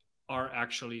are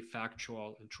actually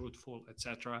factual and truthful,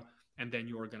 etc. And then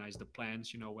you organize the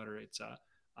plans, whether it's a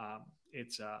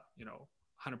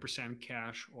 100%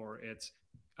 cash, or it's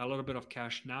a little bit of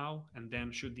cash now, and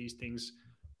then should these things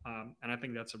And I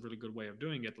think that's a really good way of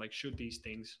doing it. Like, should these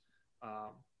things uh,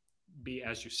 be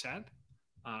as you said,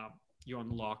 uh, you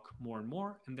unlock more and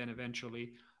more, and then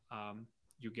eventually um,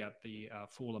 you get the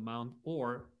full amount,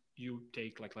 or you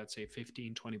take, like, let's say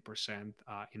 15-20%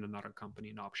 in another company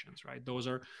in options, right? Those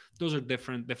are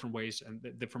different ways and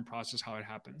different process how it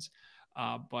happens.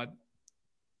 But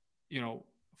you know,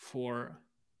 for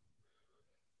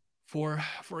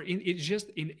it's just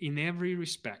in every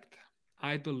respect,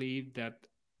 I believe that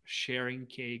sharing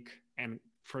cake, and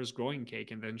first growing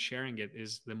cake and then sharing it,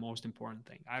 is the most important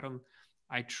thing.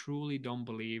 I truly don't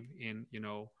believe in,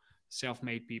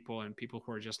 self-made people and people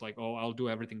who are just like, oh, I'll do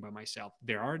everything by myself.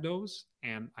 There are those,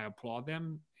 and I applaud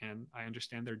them and I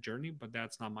understand their journey, but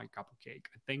that's not my cup of cake.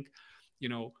 I think, you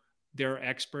know there are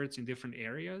experts in different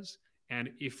areas, and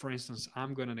if, for instance,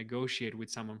 I'm going to negotiate with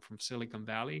someone from Silicon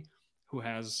Valley who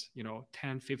has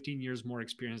 10, 15 years more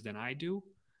experience than I do,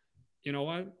 you know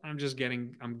what, I'm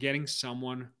getting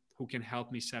someone who can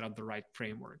help me set up the right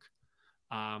framework,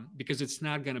 because it's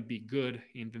not going to be good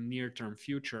in the near term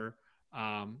future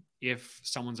if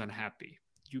someone's unhappy.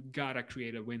 You gotta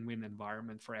create a win-win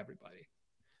environment for everybody,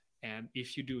 and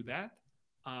if you do that,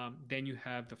 then you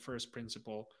have the first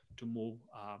principle to move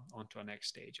on to a next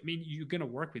stage. I mean, you're going to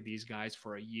work with these guys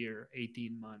for a year,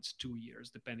 18 months, 2 years,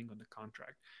 depending on the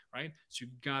contract, right? So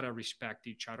you got to respect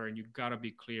each other, and you got to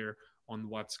be clear on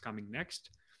what's coming next.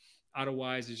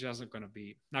 Otherwise, it's just not going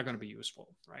to be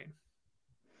useful, right?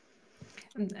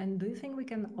 And do you think we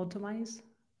can automate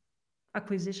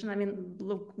acquisition? I mean,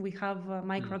 look, we have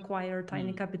micro Mm. acquire,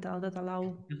 tiny Mm. capital that allow,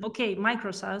 Mhm. okay,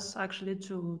 micro SaaS actually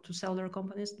to sell their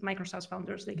companies. Micro SaaS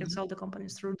founders, they can Mhm. sell the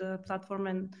companies through the platform,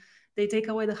 and they take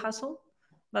away the hassle.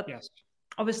 But Yes.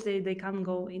 obviously, they can't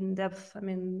go in depth. I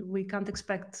mean, we can't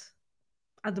expect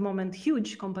at the moment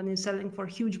huge companies selling for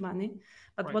huge money.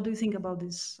 But Right. what do you think about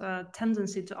this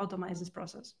tendency to automate this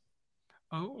process?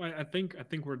 Oh, I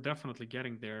think we're definitely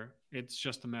getting there. It's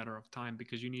just a matter of time,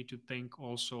 because you need to think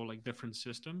also like different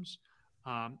systems,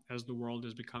 as the world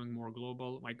is becoming more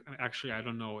global. Like, actually, I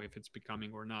don't know if it's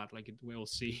becoming or not. Like, it will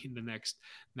see in the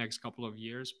next couple of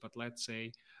years. But let's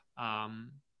say,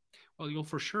 um, well, you'll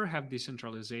for sure have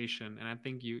decentralization, and I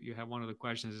think you have one of the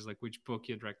questions is like which book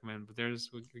you'd recommend. But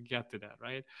we get to that,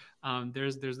 right?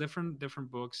 There's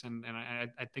different books, and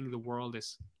I think the world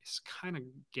is kind of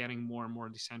getting more and more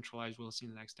decentralized. We'll see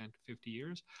in the next 10 to 50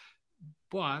 years.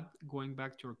 But going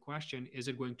back to your question, is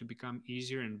it going to become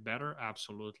easier and better?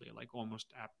 Absolutely, like almost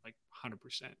like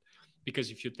 100%. Because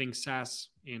if you think SaaS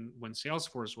in when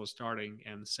Salesforce was starting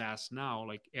and SaaS now,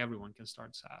 like everyone can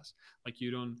start SaaS. Like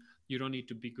you don't need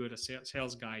to be good a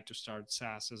sales guy to start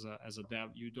SaaS as a dev.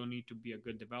 You don't need to be a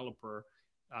good developer,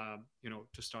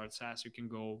 to start SaaS. You can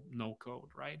go no code,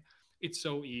 right? It's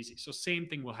so easy. So same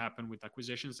thing will happen with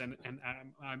acquisitions, and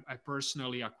I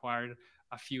personally acquired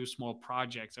a few small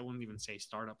projects. I wouldn't even say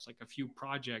startups, like a few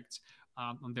projects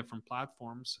on different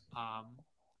platforms,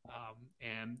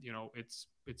 and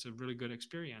it's a really good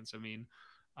experience. I mean,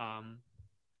 um,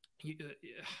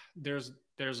 there's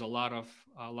a lot of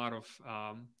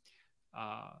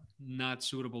not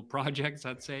suitable projects,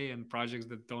 I'd say, and projects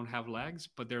that don't have legs.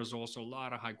 But there's also a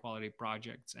lot of high quality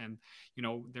projects, and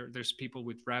there's people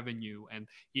with revenue. And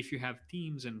if you have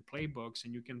teams and playbooks,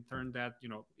 and you can turn that,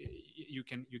 you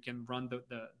can run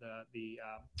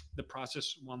the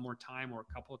process one more time or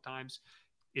a couple of times,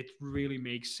 it really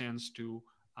makes sense to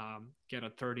get a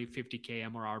 30-50K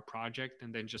MRR project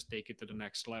and then just take it to the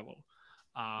next level.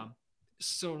 Um,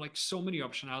 so like so many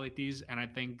optionalities, and I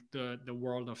think the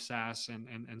world of SaaS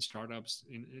and startups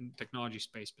in technology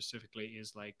space specifically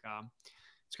is like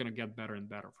it's going to get better and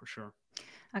better for sure.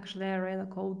 Actually, I read a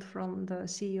quote from the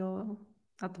CEO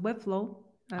at Webflow.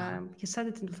 Uh-huh. He said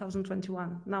it in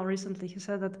 2021. Now, recently, he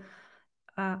said that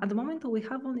at the moment we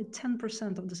have only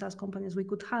 10% of the SaaS companies we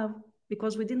could have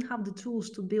because we didn't have the tools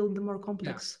to build the more Yeah.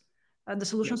 complex, the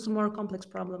solutions Yes. to more complex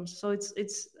problems. So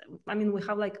it's. I mean, we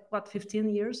have like what 15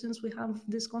 years since we have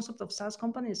this concept of SaaS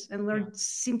companies, and Yeah.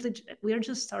 we are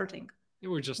just starting.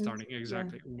 We're just And starting, yeah,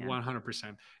 exactly, yeah.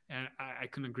 100%. And I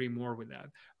couldn't agree more with that.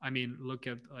 I mean, look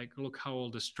how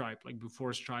old is Stripe. Like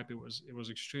before Stripe, it was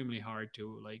extremely hard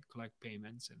to like collect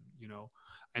payments,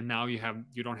 and now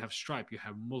you don't have Stripe, you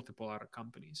have multiple other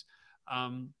companies.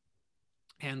 Um,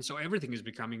 and so everything is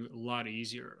becoming a lot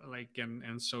easier, like,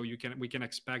 and so we can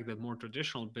expect that more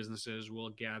traditional businesses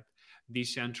will get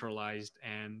decentralized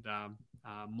and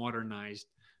modernized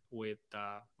with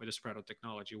the spread of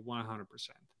technology,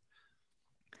 100%.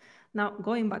 Now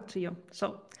going back to you.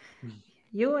 So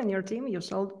you and your team, you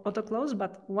sold Autoklose,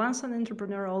 but once an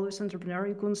entrepreneur, always entrepreneur,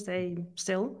 you couldn't stay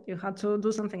still. You had to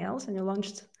do something else, and you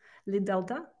launched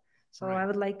LeadDelta. So I Right.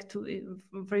 would like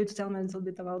for you to tell me a little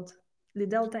bit about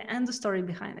LeadDelta and the story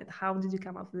behind it. How did you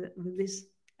come up with this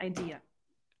idea?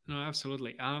 No,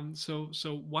 absolutely. So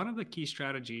one of the key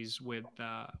strategies with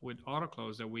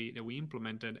Autoklose that we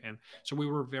implemented, and so we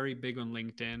were very big on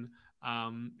LinkedIn,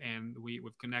 and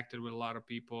we've connected with a lot of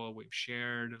people. We've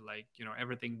shared, like,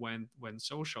 everything went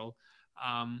social,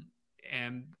 um,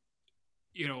 and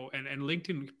and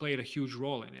LinkedIn played a huge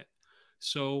role in it.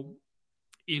 So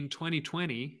in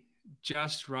 2020,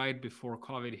 just right before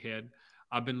COVID hit,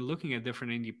 I've been looking at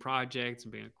different indie projects,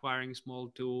 been acquiring small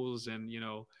tools, and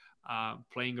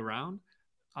playing around,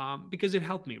 because it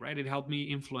helped me, right? It helped me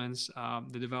influence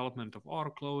the development of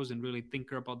Autoklose and really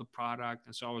think about the product.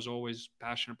 And so I was always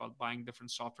passionate about buying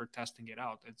different software, testing it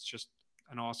out. It's just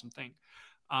an awesome thing.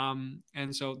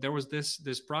 And so there was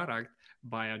this product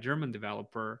by a German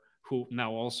developer who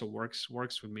now also works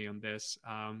with me on this,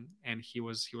 and he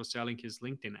was selling his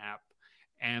LinkedIn app,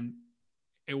 and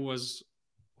it was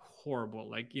horrible,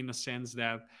 like in a sense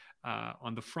that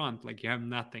on the front, like, you have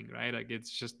nothing, right? Like,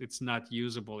 it's not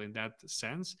usable in that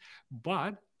sense.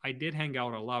 But I did hang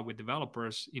out a lot with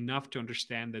developers enough to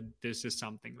understand that this is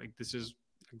something, like, this is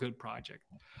a good project.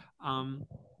 um,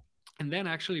 and then,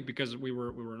 actually, because we were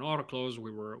in Autoklose,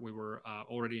 we were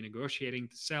already negotiating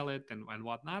to sell it and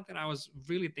whatnot, and I was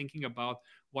really thinking about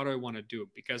what do I want to do,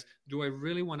 because do I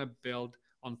really want to build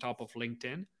on top of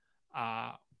LinkedIn,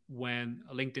 uh, when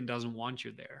LinkedIn doesn't want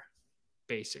you there,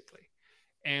 basically?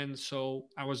 And so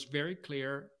I was very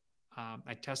clear.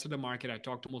 I tested the market. I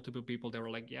talked to multiple people. They were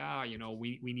like, yeah,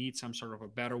 we need some sort of a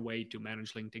better way to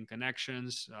manage LinkedIn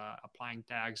connections, applying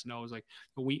tags. No, I was like,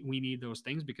 we need those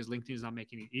things because LinkedIn is not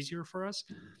making it easier for us.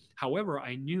 However,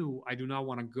 I knew I do not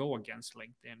want to go against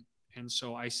LinkedIn. And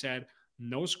so I said,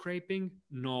 no scraping,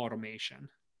 no automation,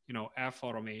 F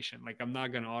automation. Like, I'm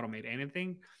not going to automate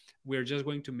anything. We're just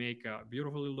going to make a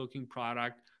beautifully looking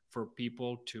product for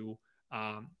people to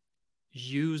um,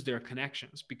 use their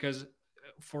connections, because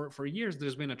for years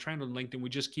there's been a trend on LinkedIn. We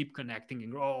just keep connecting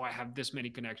and, oh, I have this many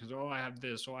connections, oh, I have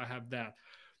this, oh, I have that.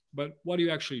 But what do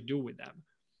you actually do with them?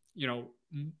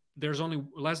 There's only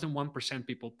less than 1%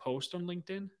 people post on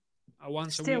LinkedIn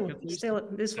once a week Still, at least. still,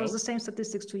 this was Still. the same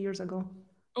statistics 2 years ago.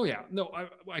 Oh yeah, no.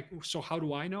 So how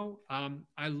do I know?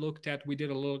 I looked at. We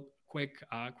did a little quick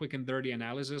and dirty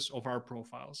analysis of our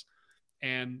profiles,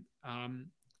 and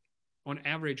on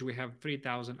average we have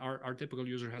 3,000. Our typical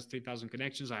user has 3,000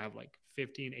 connections. I have like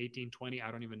 15, 18, 20.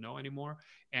 I don't even know anymore.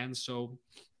 And so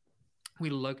we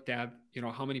looked at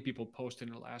how many people posted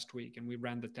in the last week, and we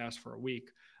ran the test for a week,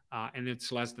 and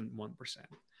it's less than 1%.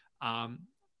 um,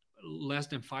 Less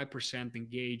than 5%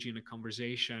 engage in a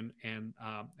conversation and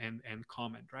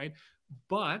comment, right?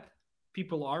 But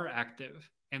people are active,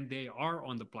 and they are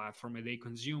on the platform, and they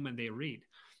consume and they read.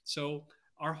 So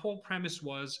our whole premise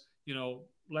was,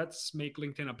 let's make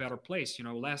LinkedIn a better place.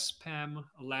 Less spam,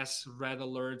 less red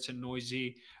alerts and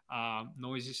noisy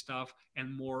stuff,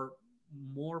 and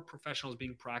more professionals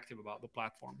being proactive about the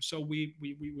platform. So we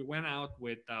went out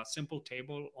with a simple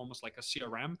table, almost like a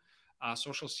CRM,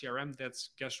 social CRM, that's,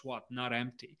 guess what, not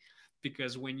empty.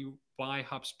 Because when you buy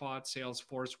HubSpot,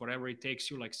 Salesforce, whatever, it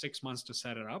takes you like 6 months to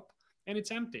set it up, and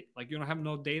it's empty. Like, you don't have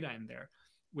no data in there.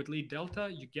 With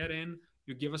LeadDelta, you get in,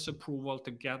 you give us approval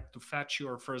to fetch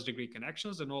your first degree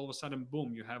connections, and all of a sudden,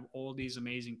 boom, you have all these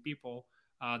amazing people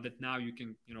that now you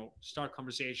can start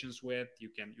conversations with. You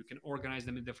can organize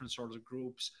them in different sorts of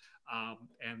groups,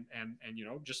 and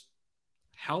just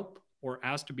help or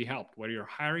ask to be helped, whether you're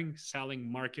hiring,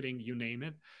 selling, marketing, you name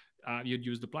it. You'd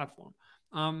use the platform.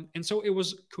 And so it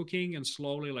was cooking, and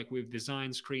slowly, like, we've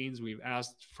designed screens, we've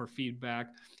asked for feedback,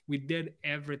 we did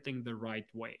everything the right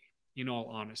way, in all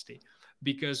honesty,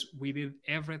 because we did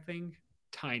everything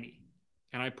tiny.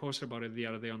 And I posted about it the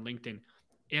other day on LinkedIn.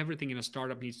 Everything in a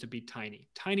startup needs to be tiny,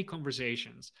 tiny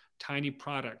conversations, tiny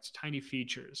products, tiny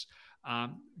features,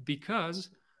 because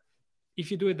if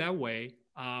you do it that way,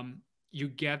 you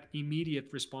get immediate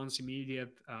response,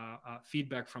 immediate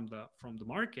feedback from the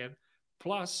market.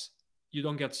 Plus, you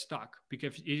don't get stuck,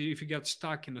 because if you get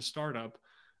stuck in a startup,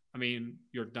 I mean,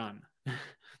 you're done.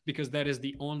 Because that is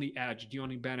the only edge, the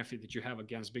only benefit that you have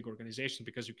against big organizations,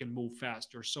 because you can move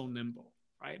fast. You're so nimble,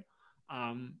 right?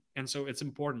 And so it's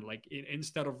important. Like,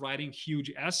 instead of writing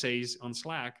huge essays on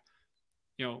Slack,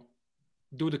 you know,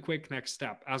 do the quick next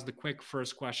step, ask the quick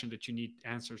first question that you need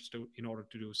answers to in order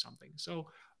to do something. So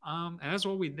and that's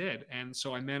what we did. And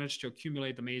so I managed to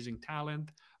accumulate amazing talent.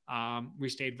 We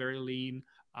stayed very lean,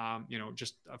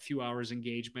 just a few hours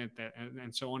engagement,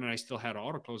 and so on. And I still had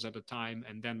Autoklose at the time,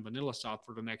 and then Vanilla South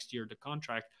for the next year, the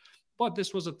contract. But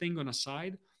this was a thing on a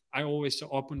side I always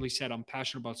openly said I'm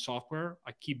passionate about software.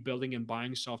 I keep building and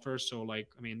buying software. So like,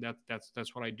 I mean,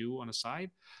 that's what I do on the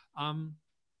side. Um,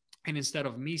 and instead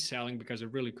of me selling because I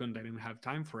really couldn't, I didn't have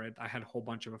time for it. I had a whole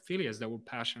bunch of affiliates that were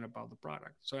passionate about the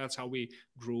product. So that's how we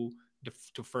grew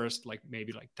to first like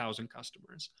maybe like 1,000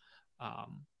 customers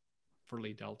um, for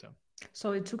LeadDelta.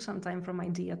 So it took some time from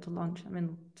idea to launch. I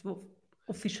mean, to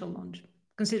official launch,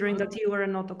 considering that Um, you were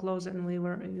an Autoklose and we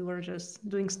were just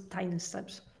doing tiny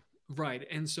steps. right,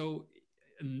 and so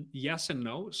yes and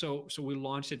no. So we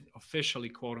launched it officially,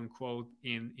 quote unquote,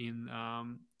 in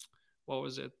what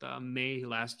was it, May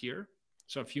last year,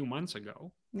 so a few months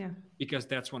ago, Yeah. because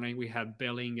that's when we had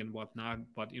billing and whatnot.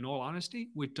 But in all honesty,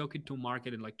 we took it to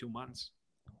market in like 2 months.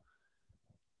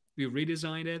 We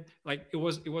redesigned it. Like it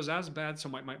was as bad. So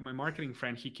my marketing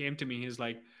friend, he came to me, he's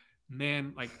like,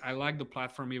 man, like I like the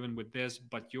platform even with this,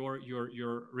 but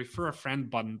your refer a friend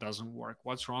button doesn't work.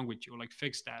 What's wrong with you? Like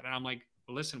fix that. And I'm like,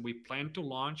 listen, we planned to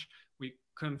launch, we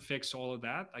couldn't fix all of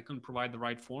that, I couldn't provide the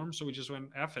right form, so we just went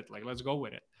F it, like let's go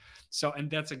with it. So, and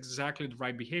that's exactly the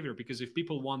right behavior, because if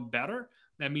people want better,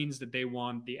 that means that they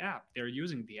want the app, they're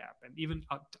using the app. And even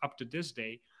up to this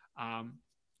day, um,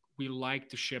 we like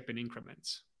to ship in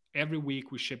increments. Every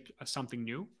week we ship something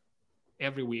new.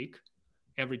 Every week,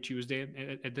 every Tuesday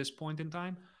at this point in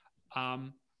time.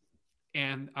 Um,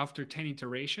 and after 10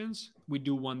 iterations, we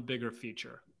do one bigger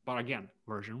feature. But again,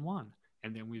 version one.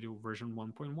 And then we do version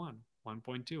 1.1,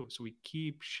 1.2. So we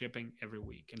keep shipping every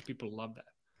week, and people love that.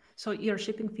 So you're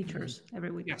shipping features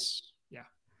every week. Yes. Yeah.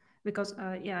 Because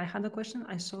yeah, I had a question.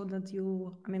 I saw that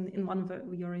you, I mean, in one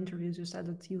of your interviews, you said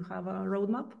that you have a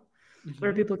roadmap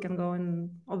where Mm-hmm. people can go and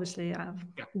obviously Yeah.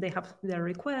 they have their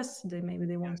requests. They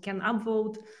Yes. want can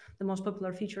upvote the most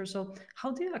popular features. So how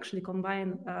do you actually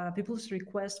combine people's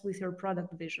requests with your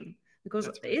product vision? Because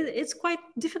That's very good. it's quite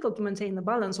difficult to maintain the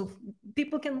balance of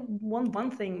people can want one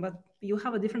thing, but you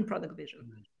have a different product vision.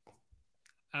 Mhm.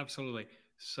 Absolutely.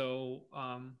 So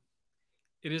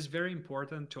it is very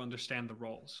important to understand the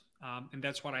roles, and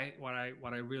that's what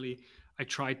I really I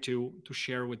try to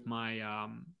share with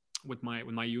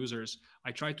my users.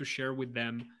 I try to share with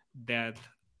them that,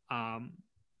 um,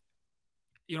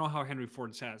 you know how Henry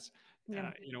Ford says,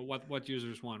 Yeah, what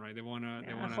users want, right? They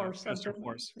yeah, a want a horse at faster the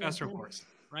horse, yeah, faster yeah. horse,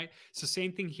 right? So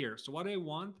same thing here. So what they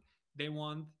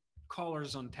want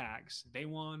colors on tags. They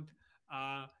want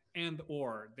uh, and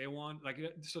or they want like,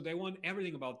 so they want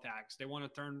everything about tags. They want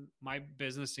to turn my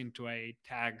business into a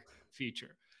tag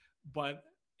feature, but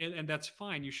and that's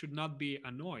fine. You should not be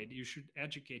annoyed. You should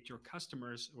educate your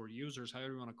customers or users,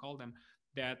 however you want to call them,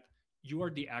 that you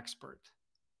are the expert,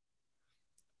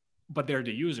 but they're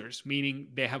the users, meaning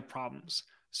they have problems.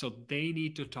 So they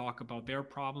need to talk about their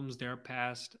problems, their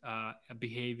past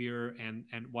behavior, and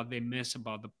what they miss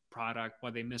about the product,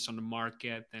 what they miss on the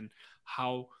market, and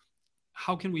how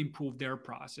can we improve their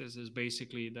process is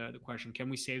basically the question. Can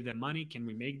we save them money? Can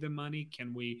we make them money?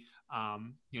 Can we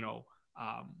um, you know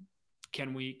um,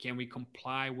 can we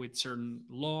comply with certain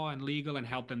law and legal and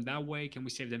help them that way? Can we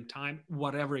save them time?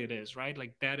 Whatever it is, right?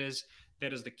 Like that is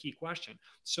the key question.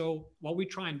 So what we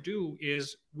try and do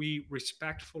is we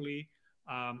respectfully,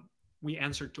 um, we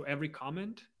answer to every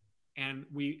comment, and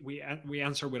we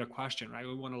answer with a question, right?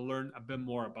 We want to learn a bit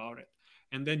more about it,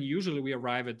 and then usually we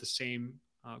arrive at the same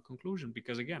conclusion,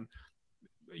 because again,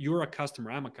 you're a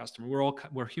customer, I'm a customer,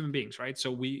 we're human beings, right?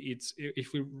 So it's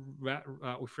if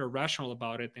we're rational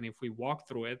about it, and if we walk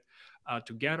through it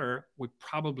together, we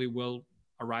probably will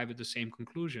arrive at the same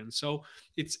conclusion. So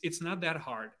it's not that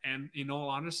hard, and in all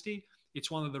honesty, it's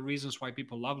one of the reasons why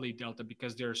people love LeadDelta,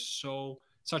 because they're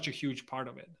such a huge part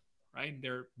of it, right?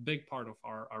 They're a big part of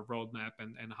our roadmap,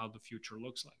 and how the future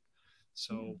looks like.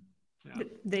 So yeah.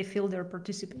 They feel they're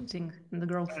participating in the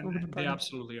growth And of the they product.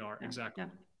 absolutely are, Yeah, exactly. yeah.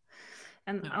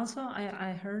 And Yeah. also,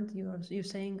 I heard you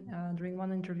saying during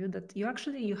one interview that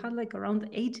you had like around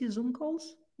 80 Zoom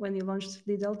calls when you launched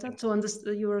the Delta to Yes.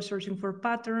 understand. You were searching for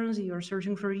patterns, you were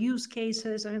searching for use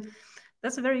cases. I mean,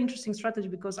 that's a very interesting strategy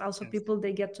because also Yes. people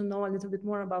they get to know a little bit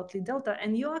more about LeadDelta.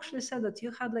 And you actually said that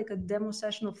you had like a demo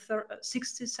session of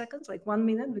 60 seconds, like 1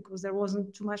 minute, because there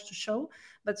wasn't too much to show,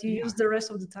 but you Yeah. used the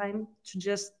rest of the time to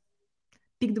just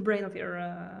pick the brain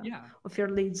Yeah. of your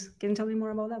leads. Can you tell me more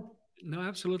about that? No,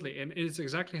 absolutely. And it's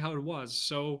exactly how it was.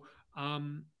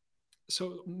 Um,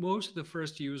 so most of the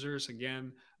first users,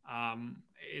 again,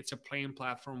 it's a plain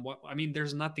platform. What I mean,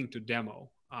 there's nothing to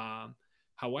demo.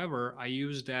 However, I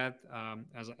use that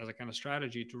as a kind of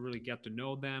strategy to really get to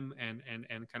know them, and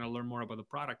kind of learn more about the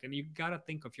product. And you got to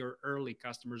think of your early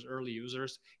customers, early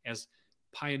users, as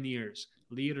pioneers,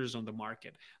 leaders on the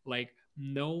market. Like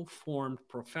no formed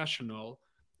professional,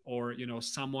 or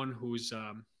someone who's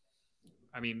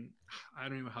I mean, I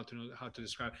don't know how to know how to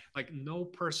describe. Like no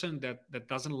person that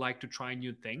doesn't like to try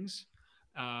new things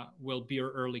will be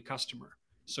your early customer.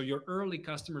 So your early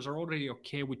customers are already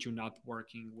okay with you not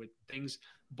working with things,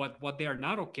 but what they are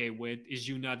not okay with is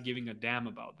you not giving a damn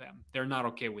about them. They're not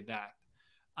okay with that.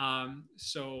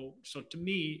 So to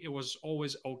me, it was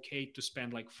always okay to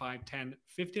spend like 5, 10,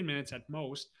 15 minutes at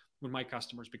most with my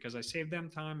customers because I save them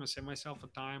time, I save myself a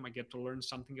time, I get to learn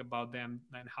something about them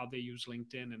and how they use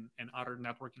LinkedIn and other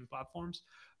networking platforms.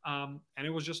 And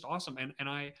it was just awesome. And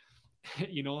I,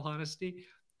 in all honesty,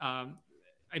 um,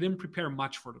 I didn't prepare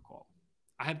much for the call.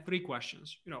 I had 3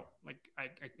 questions, like I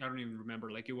don't even remember.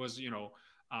 Like it was,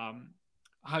 um,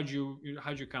 how'd you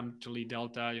come to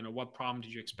LeadDelta? What problem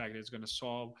did you expect it's going to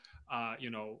solve? How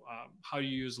do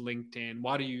you use LinkedIn?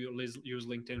 What do you use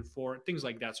LinkedIn for? Things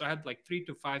like that. So I had like 3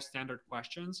 to 5 standard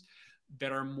questions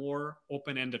that are more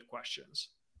open-ended questions.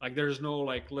 Like there's no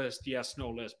like list, yes, no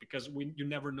list, because you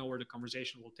never know where the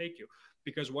conversation will take you.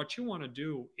 Because what you want to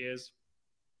do is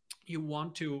you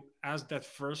want to ask that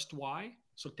first why,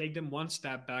 so take them one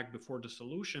step back before the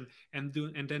solution and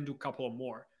then do a couple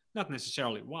more, not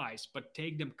necessarily whys, but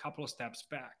take them a couple of steps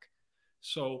back.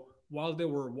 So while they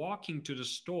were walking to the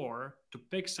store to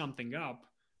pick something up,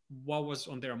 what was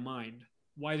on their mind?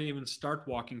 Why did they even start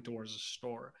walking towards the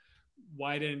store?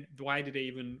 Why did they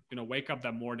even wake up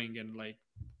that morning and like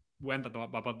went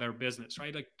about their business,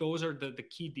 right? Like those are the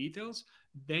key details.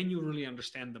 Then you really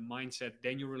understand the mindset.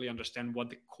 Then you really understand what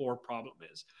the core problem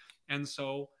is. And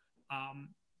um,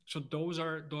 so those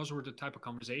were the type of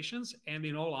conversations. And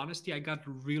in all honesty, I got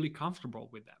really comfortable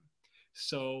with them.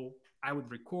 So I would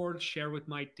record, share with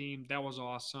my team. That was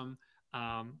awesome.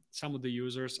 Some of the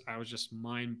users, I was just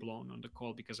mind blown on the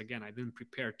call because again, I didn't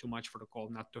prepare too much for the call,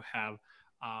 not to have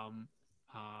um,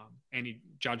 any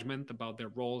judgment about their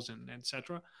roles and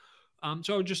etc.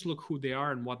 So I would just look who they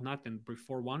are and whatnot. And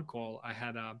before one call, I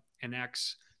had an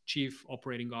ex chief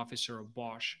operating officer of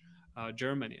Bosch,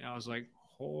 Germany. And I was like,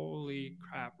 holy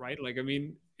crap, right? Like, I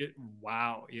mean,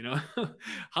 wow,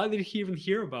 how did he even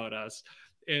hear about us?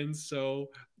 And so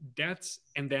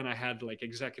and then I had like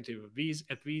executive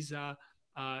at Visa,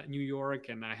 New York,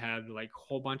 and I had like a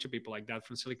whole bunch of people like that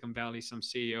from Silicon Valley, some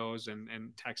CEOs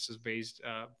and Texas based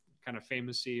kind of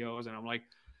famous CEOs. And I'm like,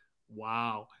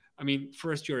 wow. I mean,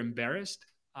 first you're embarrassed,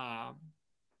 um,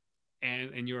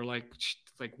 and you're like,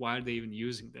 why are they even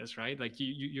using this, right? Like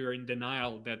you're in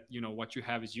denial that what you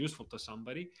have is useful to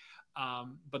somebody,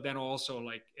 but then also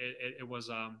like it was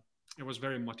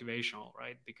very motivational,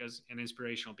 right? Because and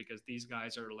inspirational because these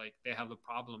guys are like they have the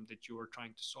problem that you are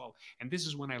trying to solve, and this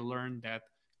is when I learned that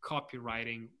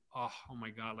copywriting. Oh my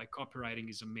god, like copywriting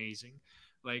is amazing,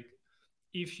 like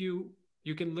if you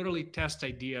can literally test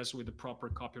ideas with the proper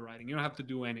copywriting. You don't have to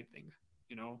do anything,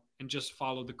 and just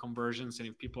follow the conversions. And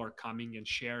if people are coming and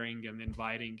sharing and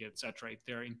inviting, etc., if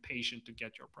they're impatient to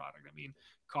get your product, I mean,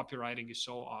 copywriting is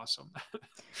so awesome.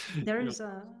 you know, There's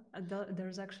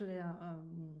there's actually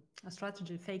a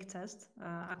strategy fake test. A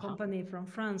uh-huh. company from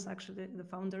France, actually, the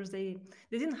founders they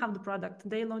didn't have the product.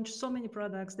 They launched so many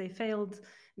products, they failed.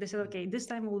 They said, okay, this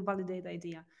time we'll validate the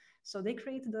idea. So they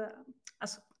created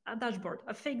a dashboard,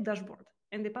 a fake dashboard,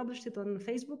 and they published it on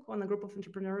Facebook on a group of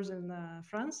entrepreneurs in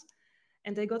France.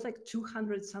 And they got like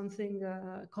 200 something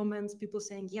comments, people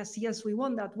saying, yes, yes, we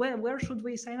want that. Where should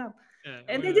we sign up? Yeah,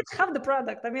 And they didn't have the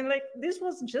product. I mean, like this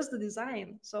was just the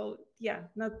design. So yeah,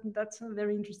 that's a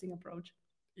very interesting approach.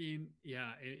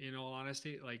 in all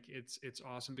honesty, like it's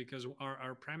awesome because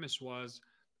our premise was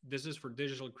this is for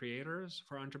digital creators,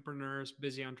 for entrepreneurs,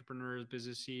 busy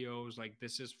CEOs. Like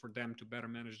this is for them to better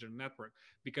manage their network,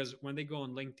 because when they go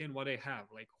on LinkedIn, what they have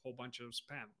like a whole bunch of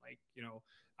spam. Like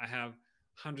I have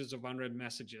hundreds of unread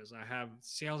messages, I have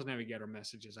sales navigator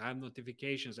messages, I have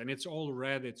notifications, and it's all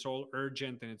red, it's all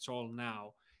urgent, and it's all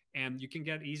now. And you can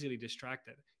get easily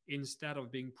distracted instead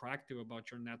of being proactive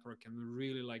about your network and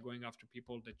really like going after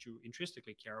people that you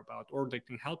intrinsically care about or that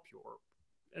can help you. Or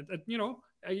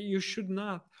you should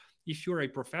not, if you're a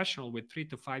professional with 3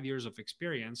 to 5 years of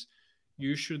experience,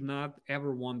 you should not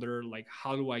ever wonder like,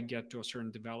 how do I get to a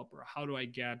certain developer, how do I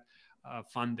get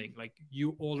funding? Like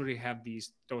you already have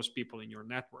those people in your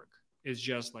network. It's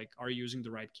just like, are you using the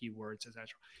right keywords, etc.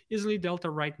 Is LeadDelta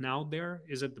right now there?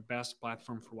 Is it the best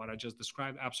platform for what I just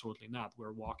described? Absolutely not.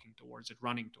 We're walking towards it,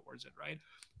 running towards it, right?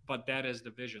 But that is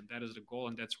the vision, that is the goal,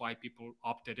 and that's why people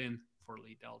opted in for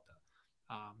LeadDelta.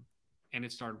 Um, and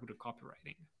it started with the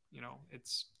copywriting.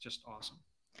 It's just awesome.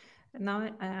 Now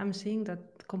I'm seeing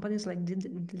that companies like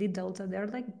LeadDelta, they're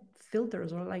like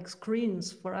filters or like screens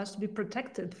for us to be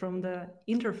protected from the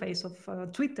interface of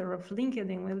Twitter, of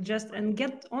LinkedIn. We'll just Right. and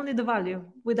get only the value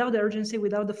without the urgency,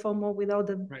 without the FOMO, without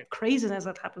the Right. craziness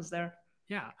that happens there.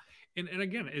 Yeah, and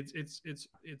again,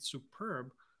 it's superb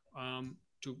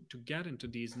to get into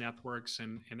these networks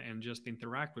and just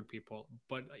interact with people.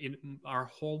 But our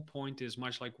whole point is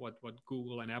much like what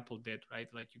Google and Apple did, right?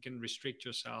 Like you can restrict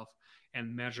yourself and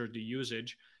measure the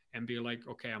usage and be like,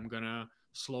 okay, I'm gonna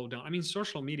slow down. I mean,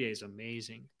 social media is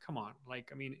amazing. Come on, like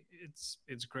I mean,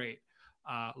 it's great.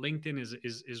 LinkedIn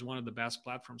is one of the best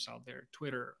platforms out there.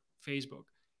 Twitter, Facebook,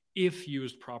 if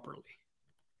used properly,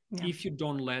 Yeah, if you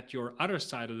don't let your other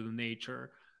side of the nature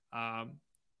um,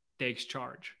 takes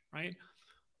charge, right?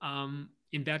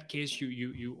 In that case,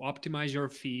 you optimize your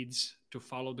feeds to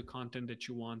follow the content that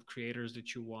you want, creators that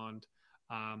you want.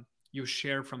 You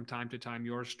share from time to time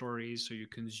your stories, so you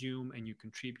consume and you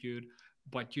contribute,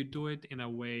 but you do it in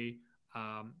a way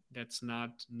that's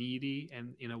not needy and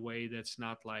in a way that's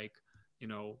not like you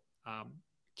know um,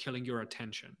 killing your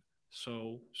attention. So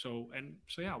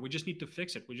yeah, we just need to fix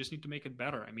it. We just need to make it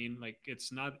better. I mean, like it's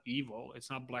not evil, it's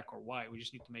not black or white. We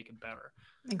just need to make it better.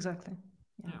 exactly.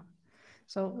 Yeah. Yeah.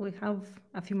 So we have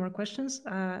a few more questions.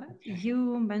 Okay. You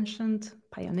mentioned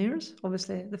pioneers,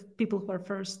 obviously the people who are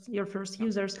your first Yeah.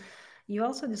 users. You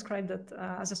also described that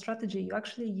as a strategy, you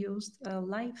actually used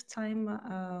lifetime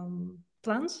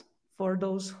plans for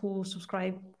those who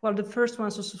subscribe, well, the first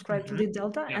ones who subscribe to Mhm. Lead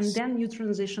Delta, and Yes. then you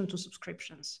transition to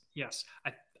subscriptions. Yes.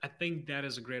 I think that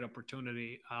is a great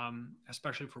opportunity,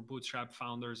 especially for bootstrap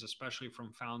founders, especially from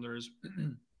founders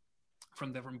from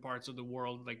different parts of the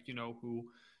world, like, who,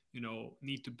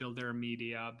 need to build their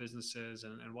media businesses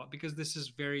and what, because this is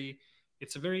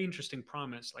it's a very interesting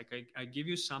promise. Like I give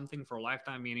you something for a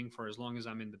lifetime, meaning for as long as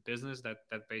I'm in the business, that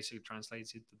basically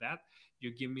translates into that. You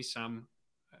give me some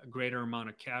greater amount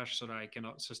of cash so that I can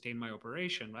sustain my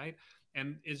operation, right? And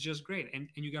it's just great. And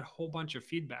you get a whole bunch of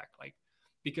feedback, like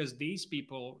because these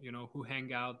people, who hang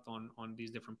out on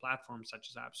these different platforms such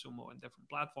as AppSumo and different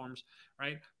platforms,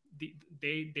 right?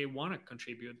 They want to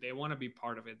contribute, they want to be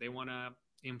part of it, they want to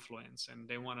influence, and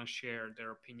they want to share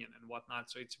their opinion and whatnot.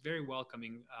 So it's very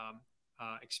welcoming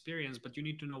experience, but you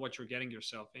need to know what you're getting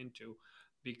yourself into,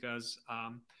 because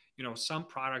some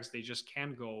products, they just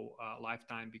can't go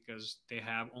lifetime because they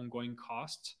have ongoing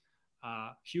costs,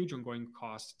 huge ongoing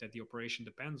costs that the operation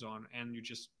depends on, and you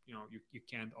just you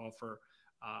can't offer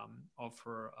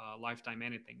lifetime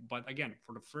anything. But again,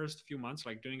 for the first few months,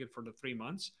 like doing it for the 3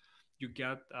 months, you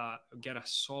get a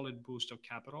solid boost of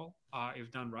capital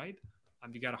if done right.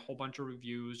 You get a whole bunch of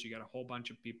reviews, you get a whole bunch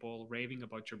of people raving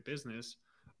about your business,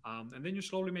 and then you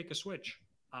slowly make a switch.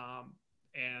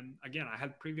 And again, I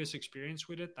had previous experience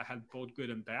with it. I had both good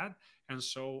and bad, and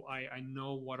so I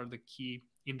know what are the key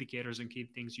indicators and key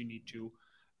things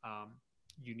um,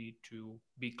 you need to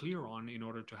be clear on in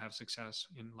order to have success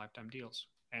in lifetime deals.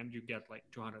 And you get like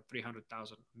 200,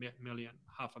 300,000, million,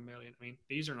 half a million. I mean,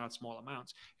 these are not small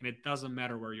amounts, and it doesn't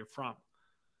matter where you're from.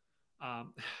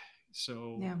 Um,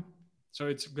 so, Yeah. so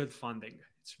it's good funding.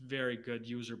 It's very good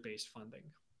user-based funding.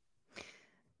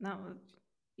 Now,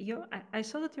 I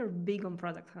saw that you're big on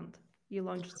product hunt. You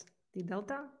launched the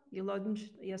Delta. You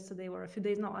launched yesterday or a few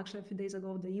days, no, actually a few days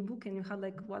ago, the ebook, and you had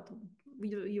like what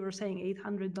you were saying,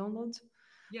 800 downloads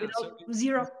Yeah. without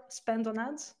zero spend on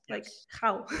ads. Like Yes.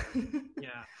 how?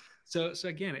 Yeah. So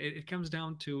again, it comes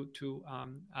down to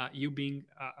you being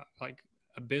like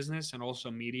a business and also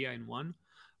media in one.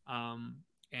 Um,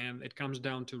 and it comes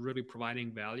down to really providing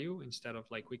value instead of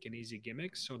like quick and easy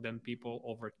gimmicks. So then people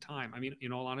over time, I mean,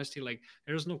 in all honesty, like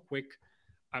there's no quick.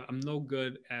 I'm no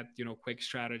good at quick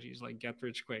strategies like get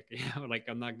rich quick. Like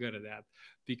I'm not good at that,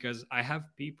 because I have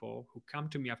people who come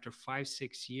to me after 5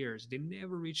 6 years. They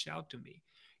never reached out to me,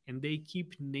 and they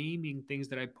keep naming things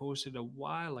that I posted a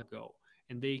while ago,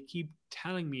 and they keep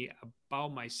telling me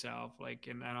about myself, like,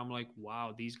 and I'm like,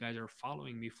 wow, these guys are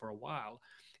following me for a while,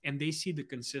 and they see the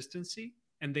consistency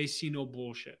and they see no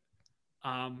bullshit.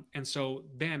 And so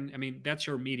then, I mean, that's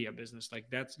your media business. Like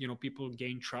that's, people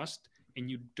gain trust, and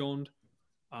you don't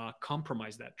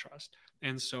compromise that trust.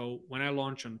 And so when I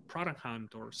launch on Product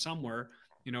Hunt or somewhere,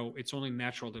 it's only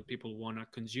natural that people want to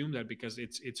consume that because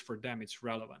it's for them, it's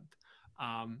relevant.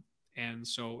 Um, and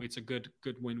so it's a good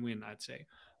win-win, I'd say.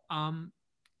 Um,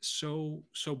 so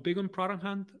big on Product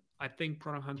Hunt. I think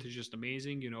Product Hunt is just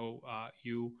amazing.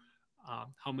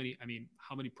 How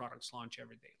many products launch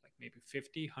every day? Like maybe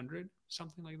 50, 100,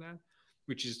 something like that,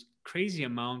 which is crazy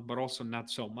amount, but also not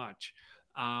so much.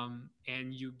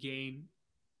 And you gain,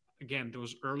 again,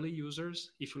 those early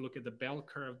users. If you look at the bell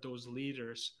curve, those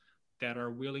leaders that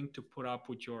are willing to put up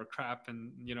with your crap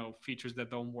and features that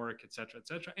don't work, etc.,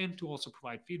 and to also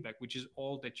provide feedback, which is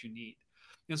all that you need.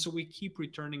 And so we keep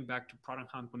returning back to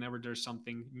Product Hunt whenever there's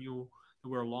something new that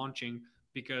we're launching,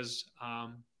 because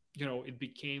it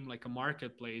became like a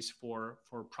marketplace for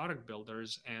product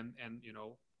builders and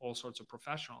all sorts of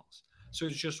professionals. So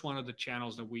it's just one of the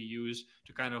channels that we use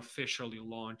to kind of officially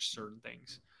launch certain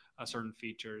things, certain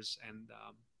features,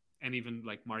 and even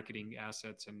like marketing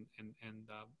assets and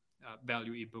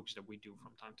value ebooks that we do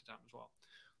from time to time as well.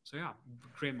 So yeah,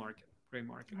 great market.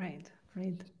 Right,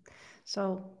 great.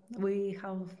 So we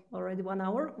have already 1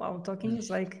 hour. Wow, talking is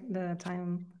like the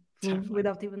time flew Time flies.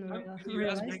 without even You ask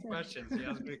realized great it. questions. You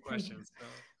ask great Thank you. questions. So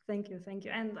Thank you, thank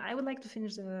you. And I would like to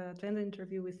finish to end the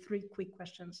interview with 3 quick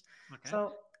questions. okay.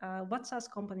 So, what SaaS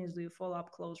companies do you follow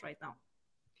up close right now?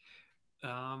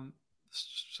 Um,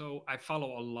 so I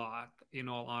follow a lot, in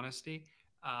all honesty.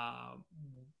 Uh,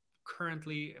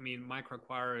 Currently, I mean,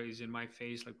 microacquire is in my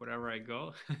face like wherever I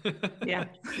go, Yeah.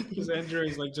 because Andrew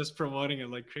is like just promoting it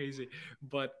like crazy.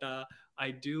 But I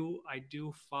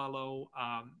do follow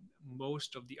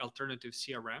most of the alternative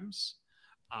CRMs.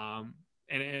 Um,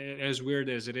 and as weird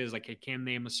as it is, like I can't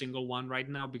name a single one right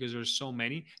now because there's so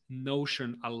many.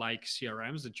 Notion alike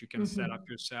CRMs that you can set up Mhm.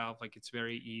 yourself. Like it's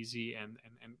very easy and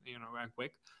and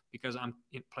quick, because I'm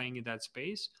playing in that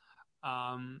space.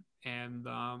 And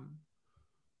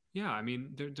Yeah, I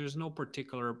mean, there's no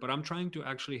particular, but I'm trying to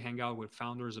actually hang out with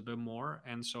founders a bit more.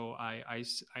 And so I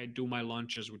do my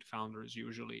lunches with founders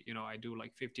usually. I do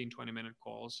like 15, 20-minute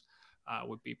calls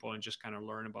with people and just kind of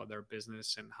learn about their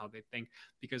business and how they think.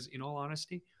 Because in all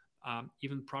honesty,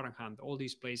 even Product Hunt, all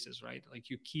these places, right? Like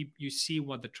you see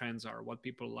what the trends are, what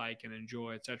people like and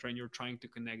enjoy, etc. And you're trying to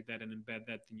connect that and embed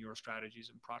that in your strategies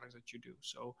and products that you do.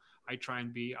 So I try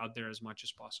and be out there as much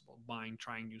as possible,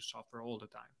 trying new software all the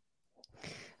time.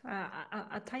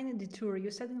 A tiny detour. You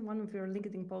said in one of your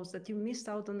LinkedIn posts that you missed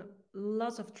out on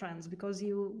lots of trends because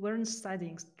you weren't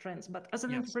studying trends. But as an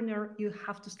Yes, entrepreneur, you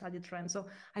have to study trends. So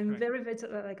I'm correct. very,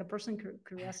 very like a person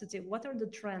curiosity. What are the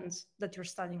trends that you're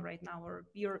studying right now or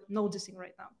you're noticing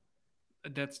right now?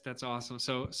 That's awesome.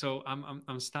 So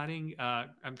I'm studying.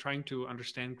 I'm trying to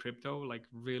understand crypto, like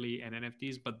really, and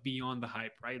NFTs, but beyond the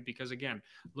hype, right? Because again,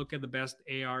 look at the best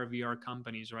AR VR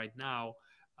companies right now.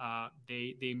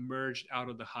 They merged out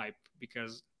of the hype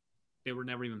because they were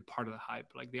never even part of the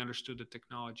hype. Like they understood the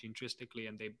technology intrinsically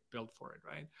and they built for it,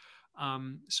 right?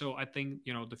 So I think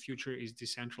the future is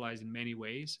decentralized in many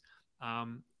ways.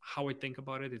 How I think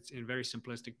about it, it's in very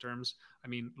simplistic terms. I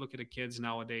mean, look at the kids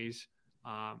nowadays.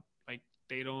 Like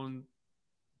they don't,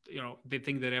 they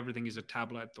think that everything is a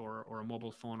tablet or a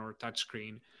mobile phone or a touch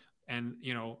screen. And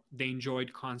they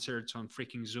enjoyed concerts on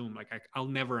freaking Zoom. Like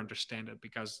I'll never understand it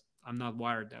because I'm not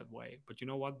wired that way. But you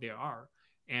know what? They are,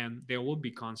 and there will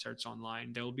be concerts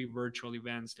online. There will be virtual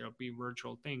events. There will be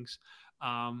virtual things.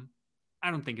 Um, I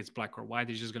don't think it's black or white.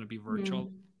 It's just going to be virtual.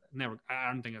 Mm. Never.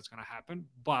 I don't think that's going to happen.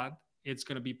 But it's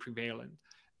going to be prevalent.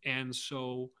 And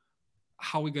so,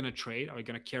 how are we going to trade? Are we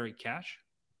going to carry cash?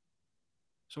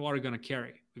 So, what are we going to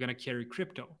carry? We're going to carry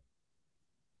crypto.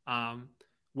 Um,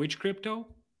 which crypto?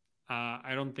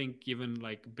 I don't think even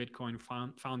like Bitcoin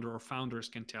founder or founders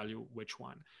can tell you which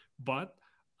one. But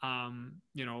I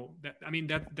mean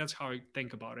that's how I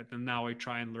think about it. And now I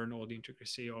try and learn all the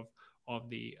intricacy of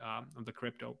the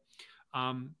crypto.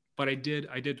 But I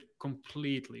did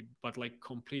completely, but like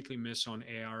completely miss on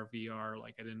AR VR.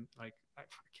 Like I didn't like I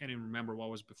can't even remember what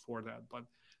was before that. But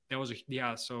that was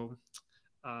yeah. So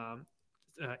um,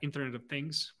 Internet of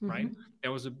Things, right? Hmm.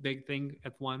 That was a big thing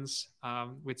at once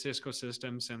with Cisco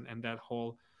systems and that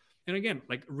whole. And again,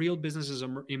 like real businesses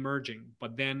are emerging,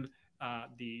 but then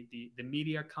the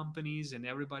media companies and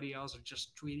everybody else are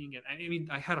just tweeting it. I mean,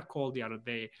 I had a call the other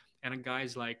day, and a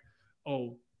guy's like,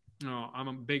 "Oh, no, I'm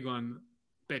a big on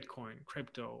Bitcoin,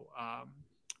 crypto."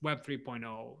 Web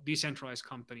 3.0, decentralized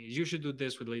companies. You should do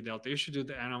this with LeadDelta. You should do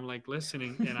that. And I'm like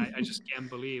listening, and I just can't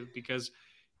believe because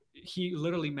he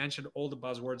literally mentioned all the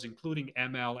buzzwords, including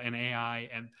ML and AI,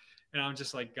 and I'm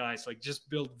just like, guys, like just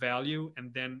build value,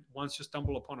 and then once you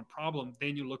stumble upon a problem,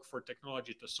 then you look for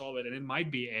technology to solve it, and it might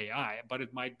be AI, but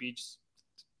it might be just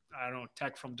I don't know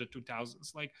tech from the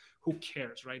 2000s. Like, who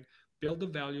cares, right? Build the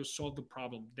value, solve the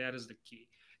problem. That is the key.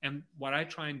 And what I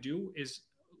try and do is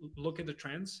look at the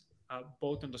trends.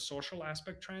 Both in the social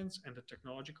aspect trends and the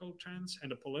technological trends and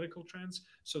the political trends,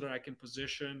 so that I can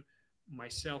position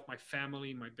myself, my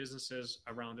family, my businesses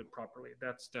around it properly.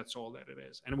 That's all that it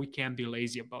is. And we can't be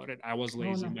lazy about it. I was Oh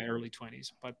lazy in no, my early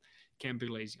 20s, but can't be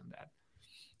lazy on that.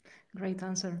 great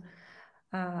answer.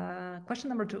 Question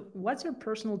number 2. What's your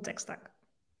personal tech stack?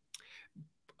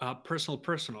 Personal.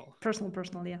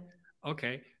 Personal, yeah.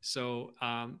 Okay, so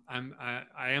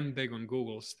I am big on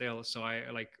Google still. So I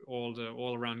like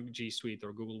all around G Suite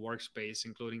or Google Workspace,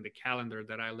 including the calendar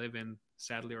that I live in,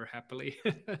 sadly or happily.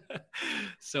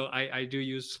 So I do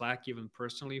use Slack even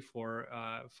personally for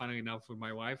funnily enough with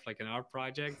my wife, like in our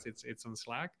projects, it's on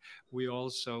Slack. We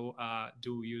also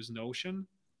do use Notion.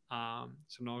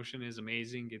 So Notion is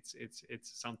amazing. It's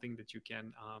something that you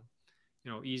can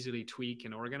easily tweak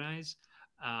and organize.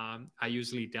 I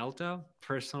use LeadDelta,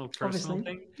 personal Obviously.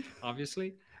 thing,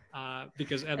 obviously,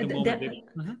 because at the And moment they're,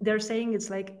 Mhm. they're saying it's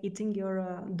like eating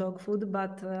your dog food,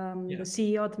 but the Yeah.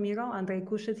 CEO at Miro, Andrei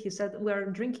Kushit, he said, we're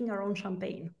drinking our own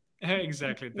champagne.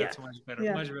 Exactly, Yeah. that's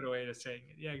Yeah. much better way of saying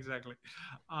it. Yeah, exactly.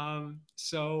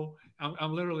 So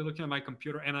I'm literally looking at my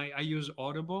computer, and I use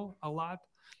Audible a lot.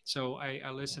 So I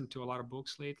listen to a lot of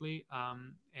books lately,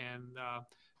 and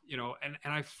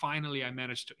and I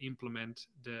managed to implement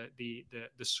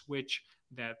the switch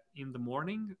that in the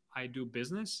morning I do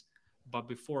business, but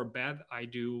before bed I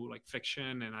do like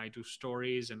fiction and I do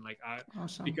stories and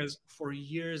Awesome. because for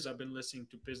years I've been listening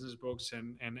to business books and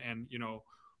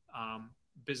um,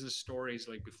 business stories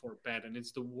like before bed, and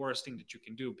it's the worst thing that you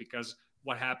can do because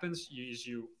what happens is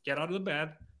you get out of the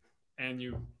bed and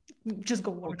you Just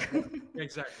go go to work. work.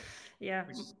 Exactly. Yeah.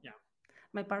 Which is, yeah.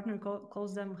 My partner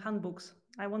calls them handbooks.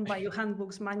 I won't buy you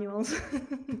handbooks, manuals,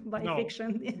 buy No, fiction.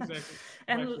 Yeah. exactly.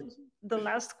 My And fix. the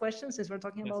last question, since we're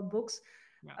talking Yes. about books,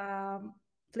 Yeah. um,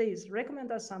 please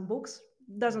recommend us some books.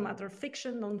 Doesn't matter,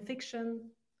 fiction, non-fiction.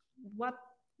 What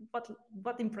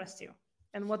what impressed you,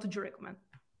 and what would you recommend?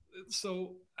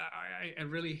 So I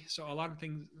really so a lot of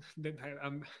things that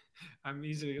I'm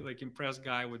easily like impressed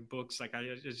guy with books. Like I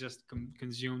just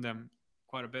consume them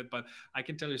quite a bit. But I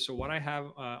can tell you. So what I have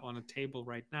on a table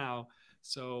right now.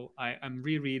 So I'm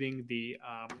rereading the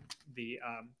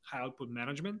high output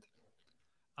management.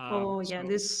 Oh yeah,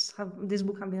 So this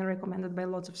book have been recommended by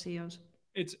lots of CEOs.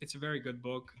 it's a very good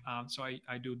book. So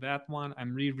I do that one.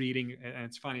 I'm rereading, and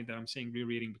it's funny that I'm saying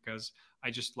rereading because I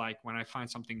just like when I find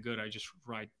something good, I just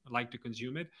write like to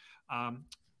consume it. Um,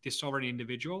 the Sovereign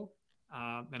Individual,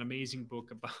 an amazing book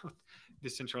about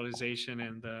decentralization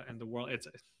and the world. It's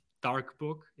a dark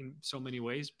book in so many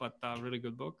ways, but a really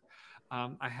good book.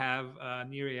 I have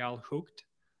Near Hooked.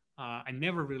 I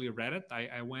never really read it.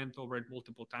 I went over it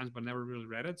multiple times, but never really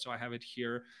read it. So I have it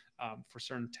here for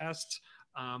certain tests.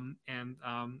 And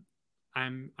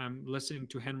I'm listening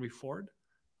to Henry Ford,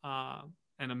 uh,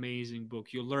 an amazing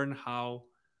book. You learn how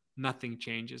nothing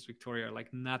changes, Victoria.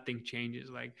 Like nothing changes.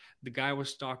 Like the guy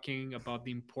was talking about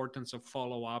the importance of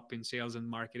follow up in sales and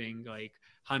marketing like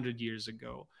 100 years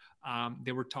ago.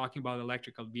 They were talking about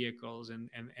electrical vehicles, and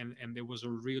there was a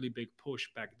really big push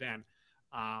back then.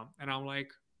 And I'm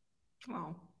like,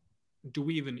 Wow. do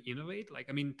we even innovate? Like,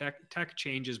 I mean, tech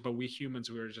changes, but we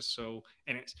humans, we're just so,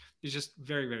 and it's just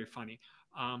very, very funny.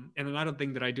 And another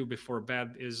thing that I do before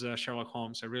bed is Sherlock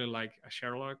Holmes. I really like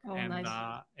Sherlock, Oh, and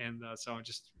nice. so I'm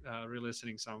just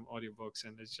re-listening some audiobooks,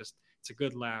 and it's a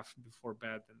good laugh before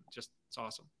bed, and just it's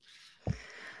awesome.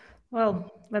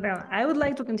 Well, Vedran, I would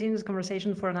like to continue this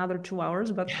conversation for another 2 hours,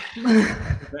 but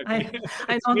Exactly,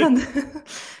 I it's know good. that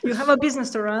you have a business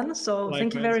to run. So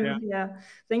Likewise, yeah.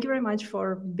 thank you very much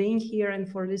for being here and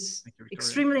for this Thank you, Victoria.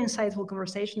 extremely insightful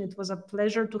conversation. It was a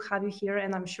pleasure to have you here,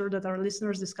 and I'm sure that our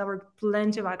listeners discovered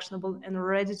plenty of actionable and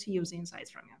ready to use insights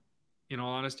from you. In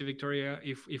all honesty, Victoria,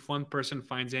 if one person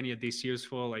finds any of this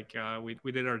useful, like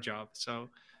we did our job. So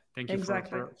thank you for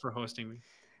Exactly. for hosting me.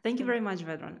 Thank you very much,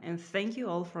 Vedran, and thank you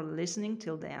all for listening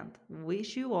till the end.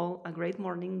 Wish you all a great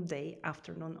morning, day,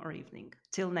 afternoon, or evening.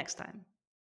 Till next time.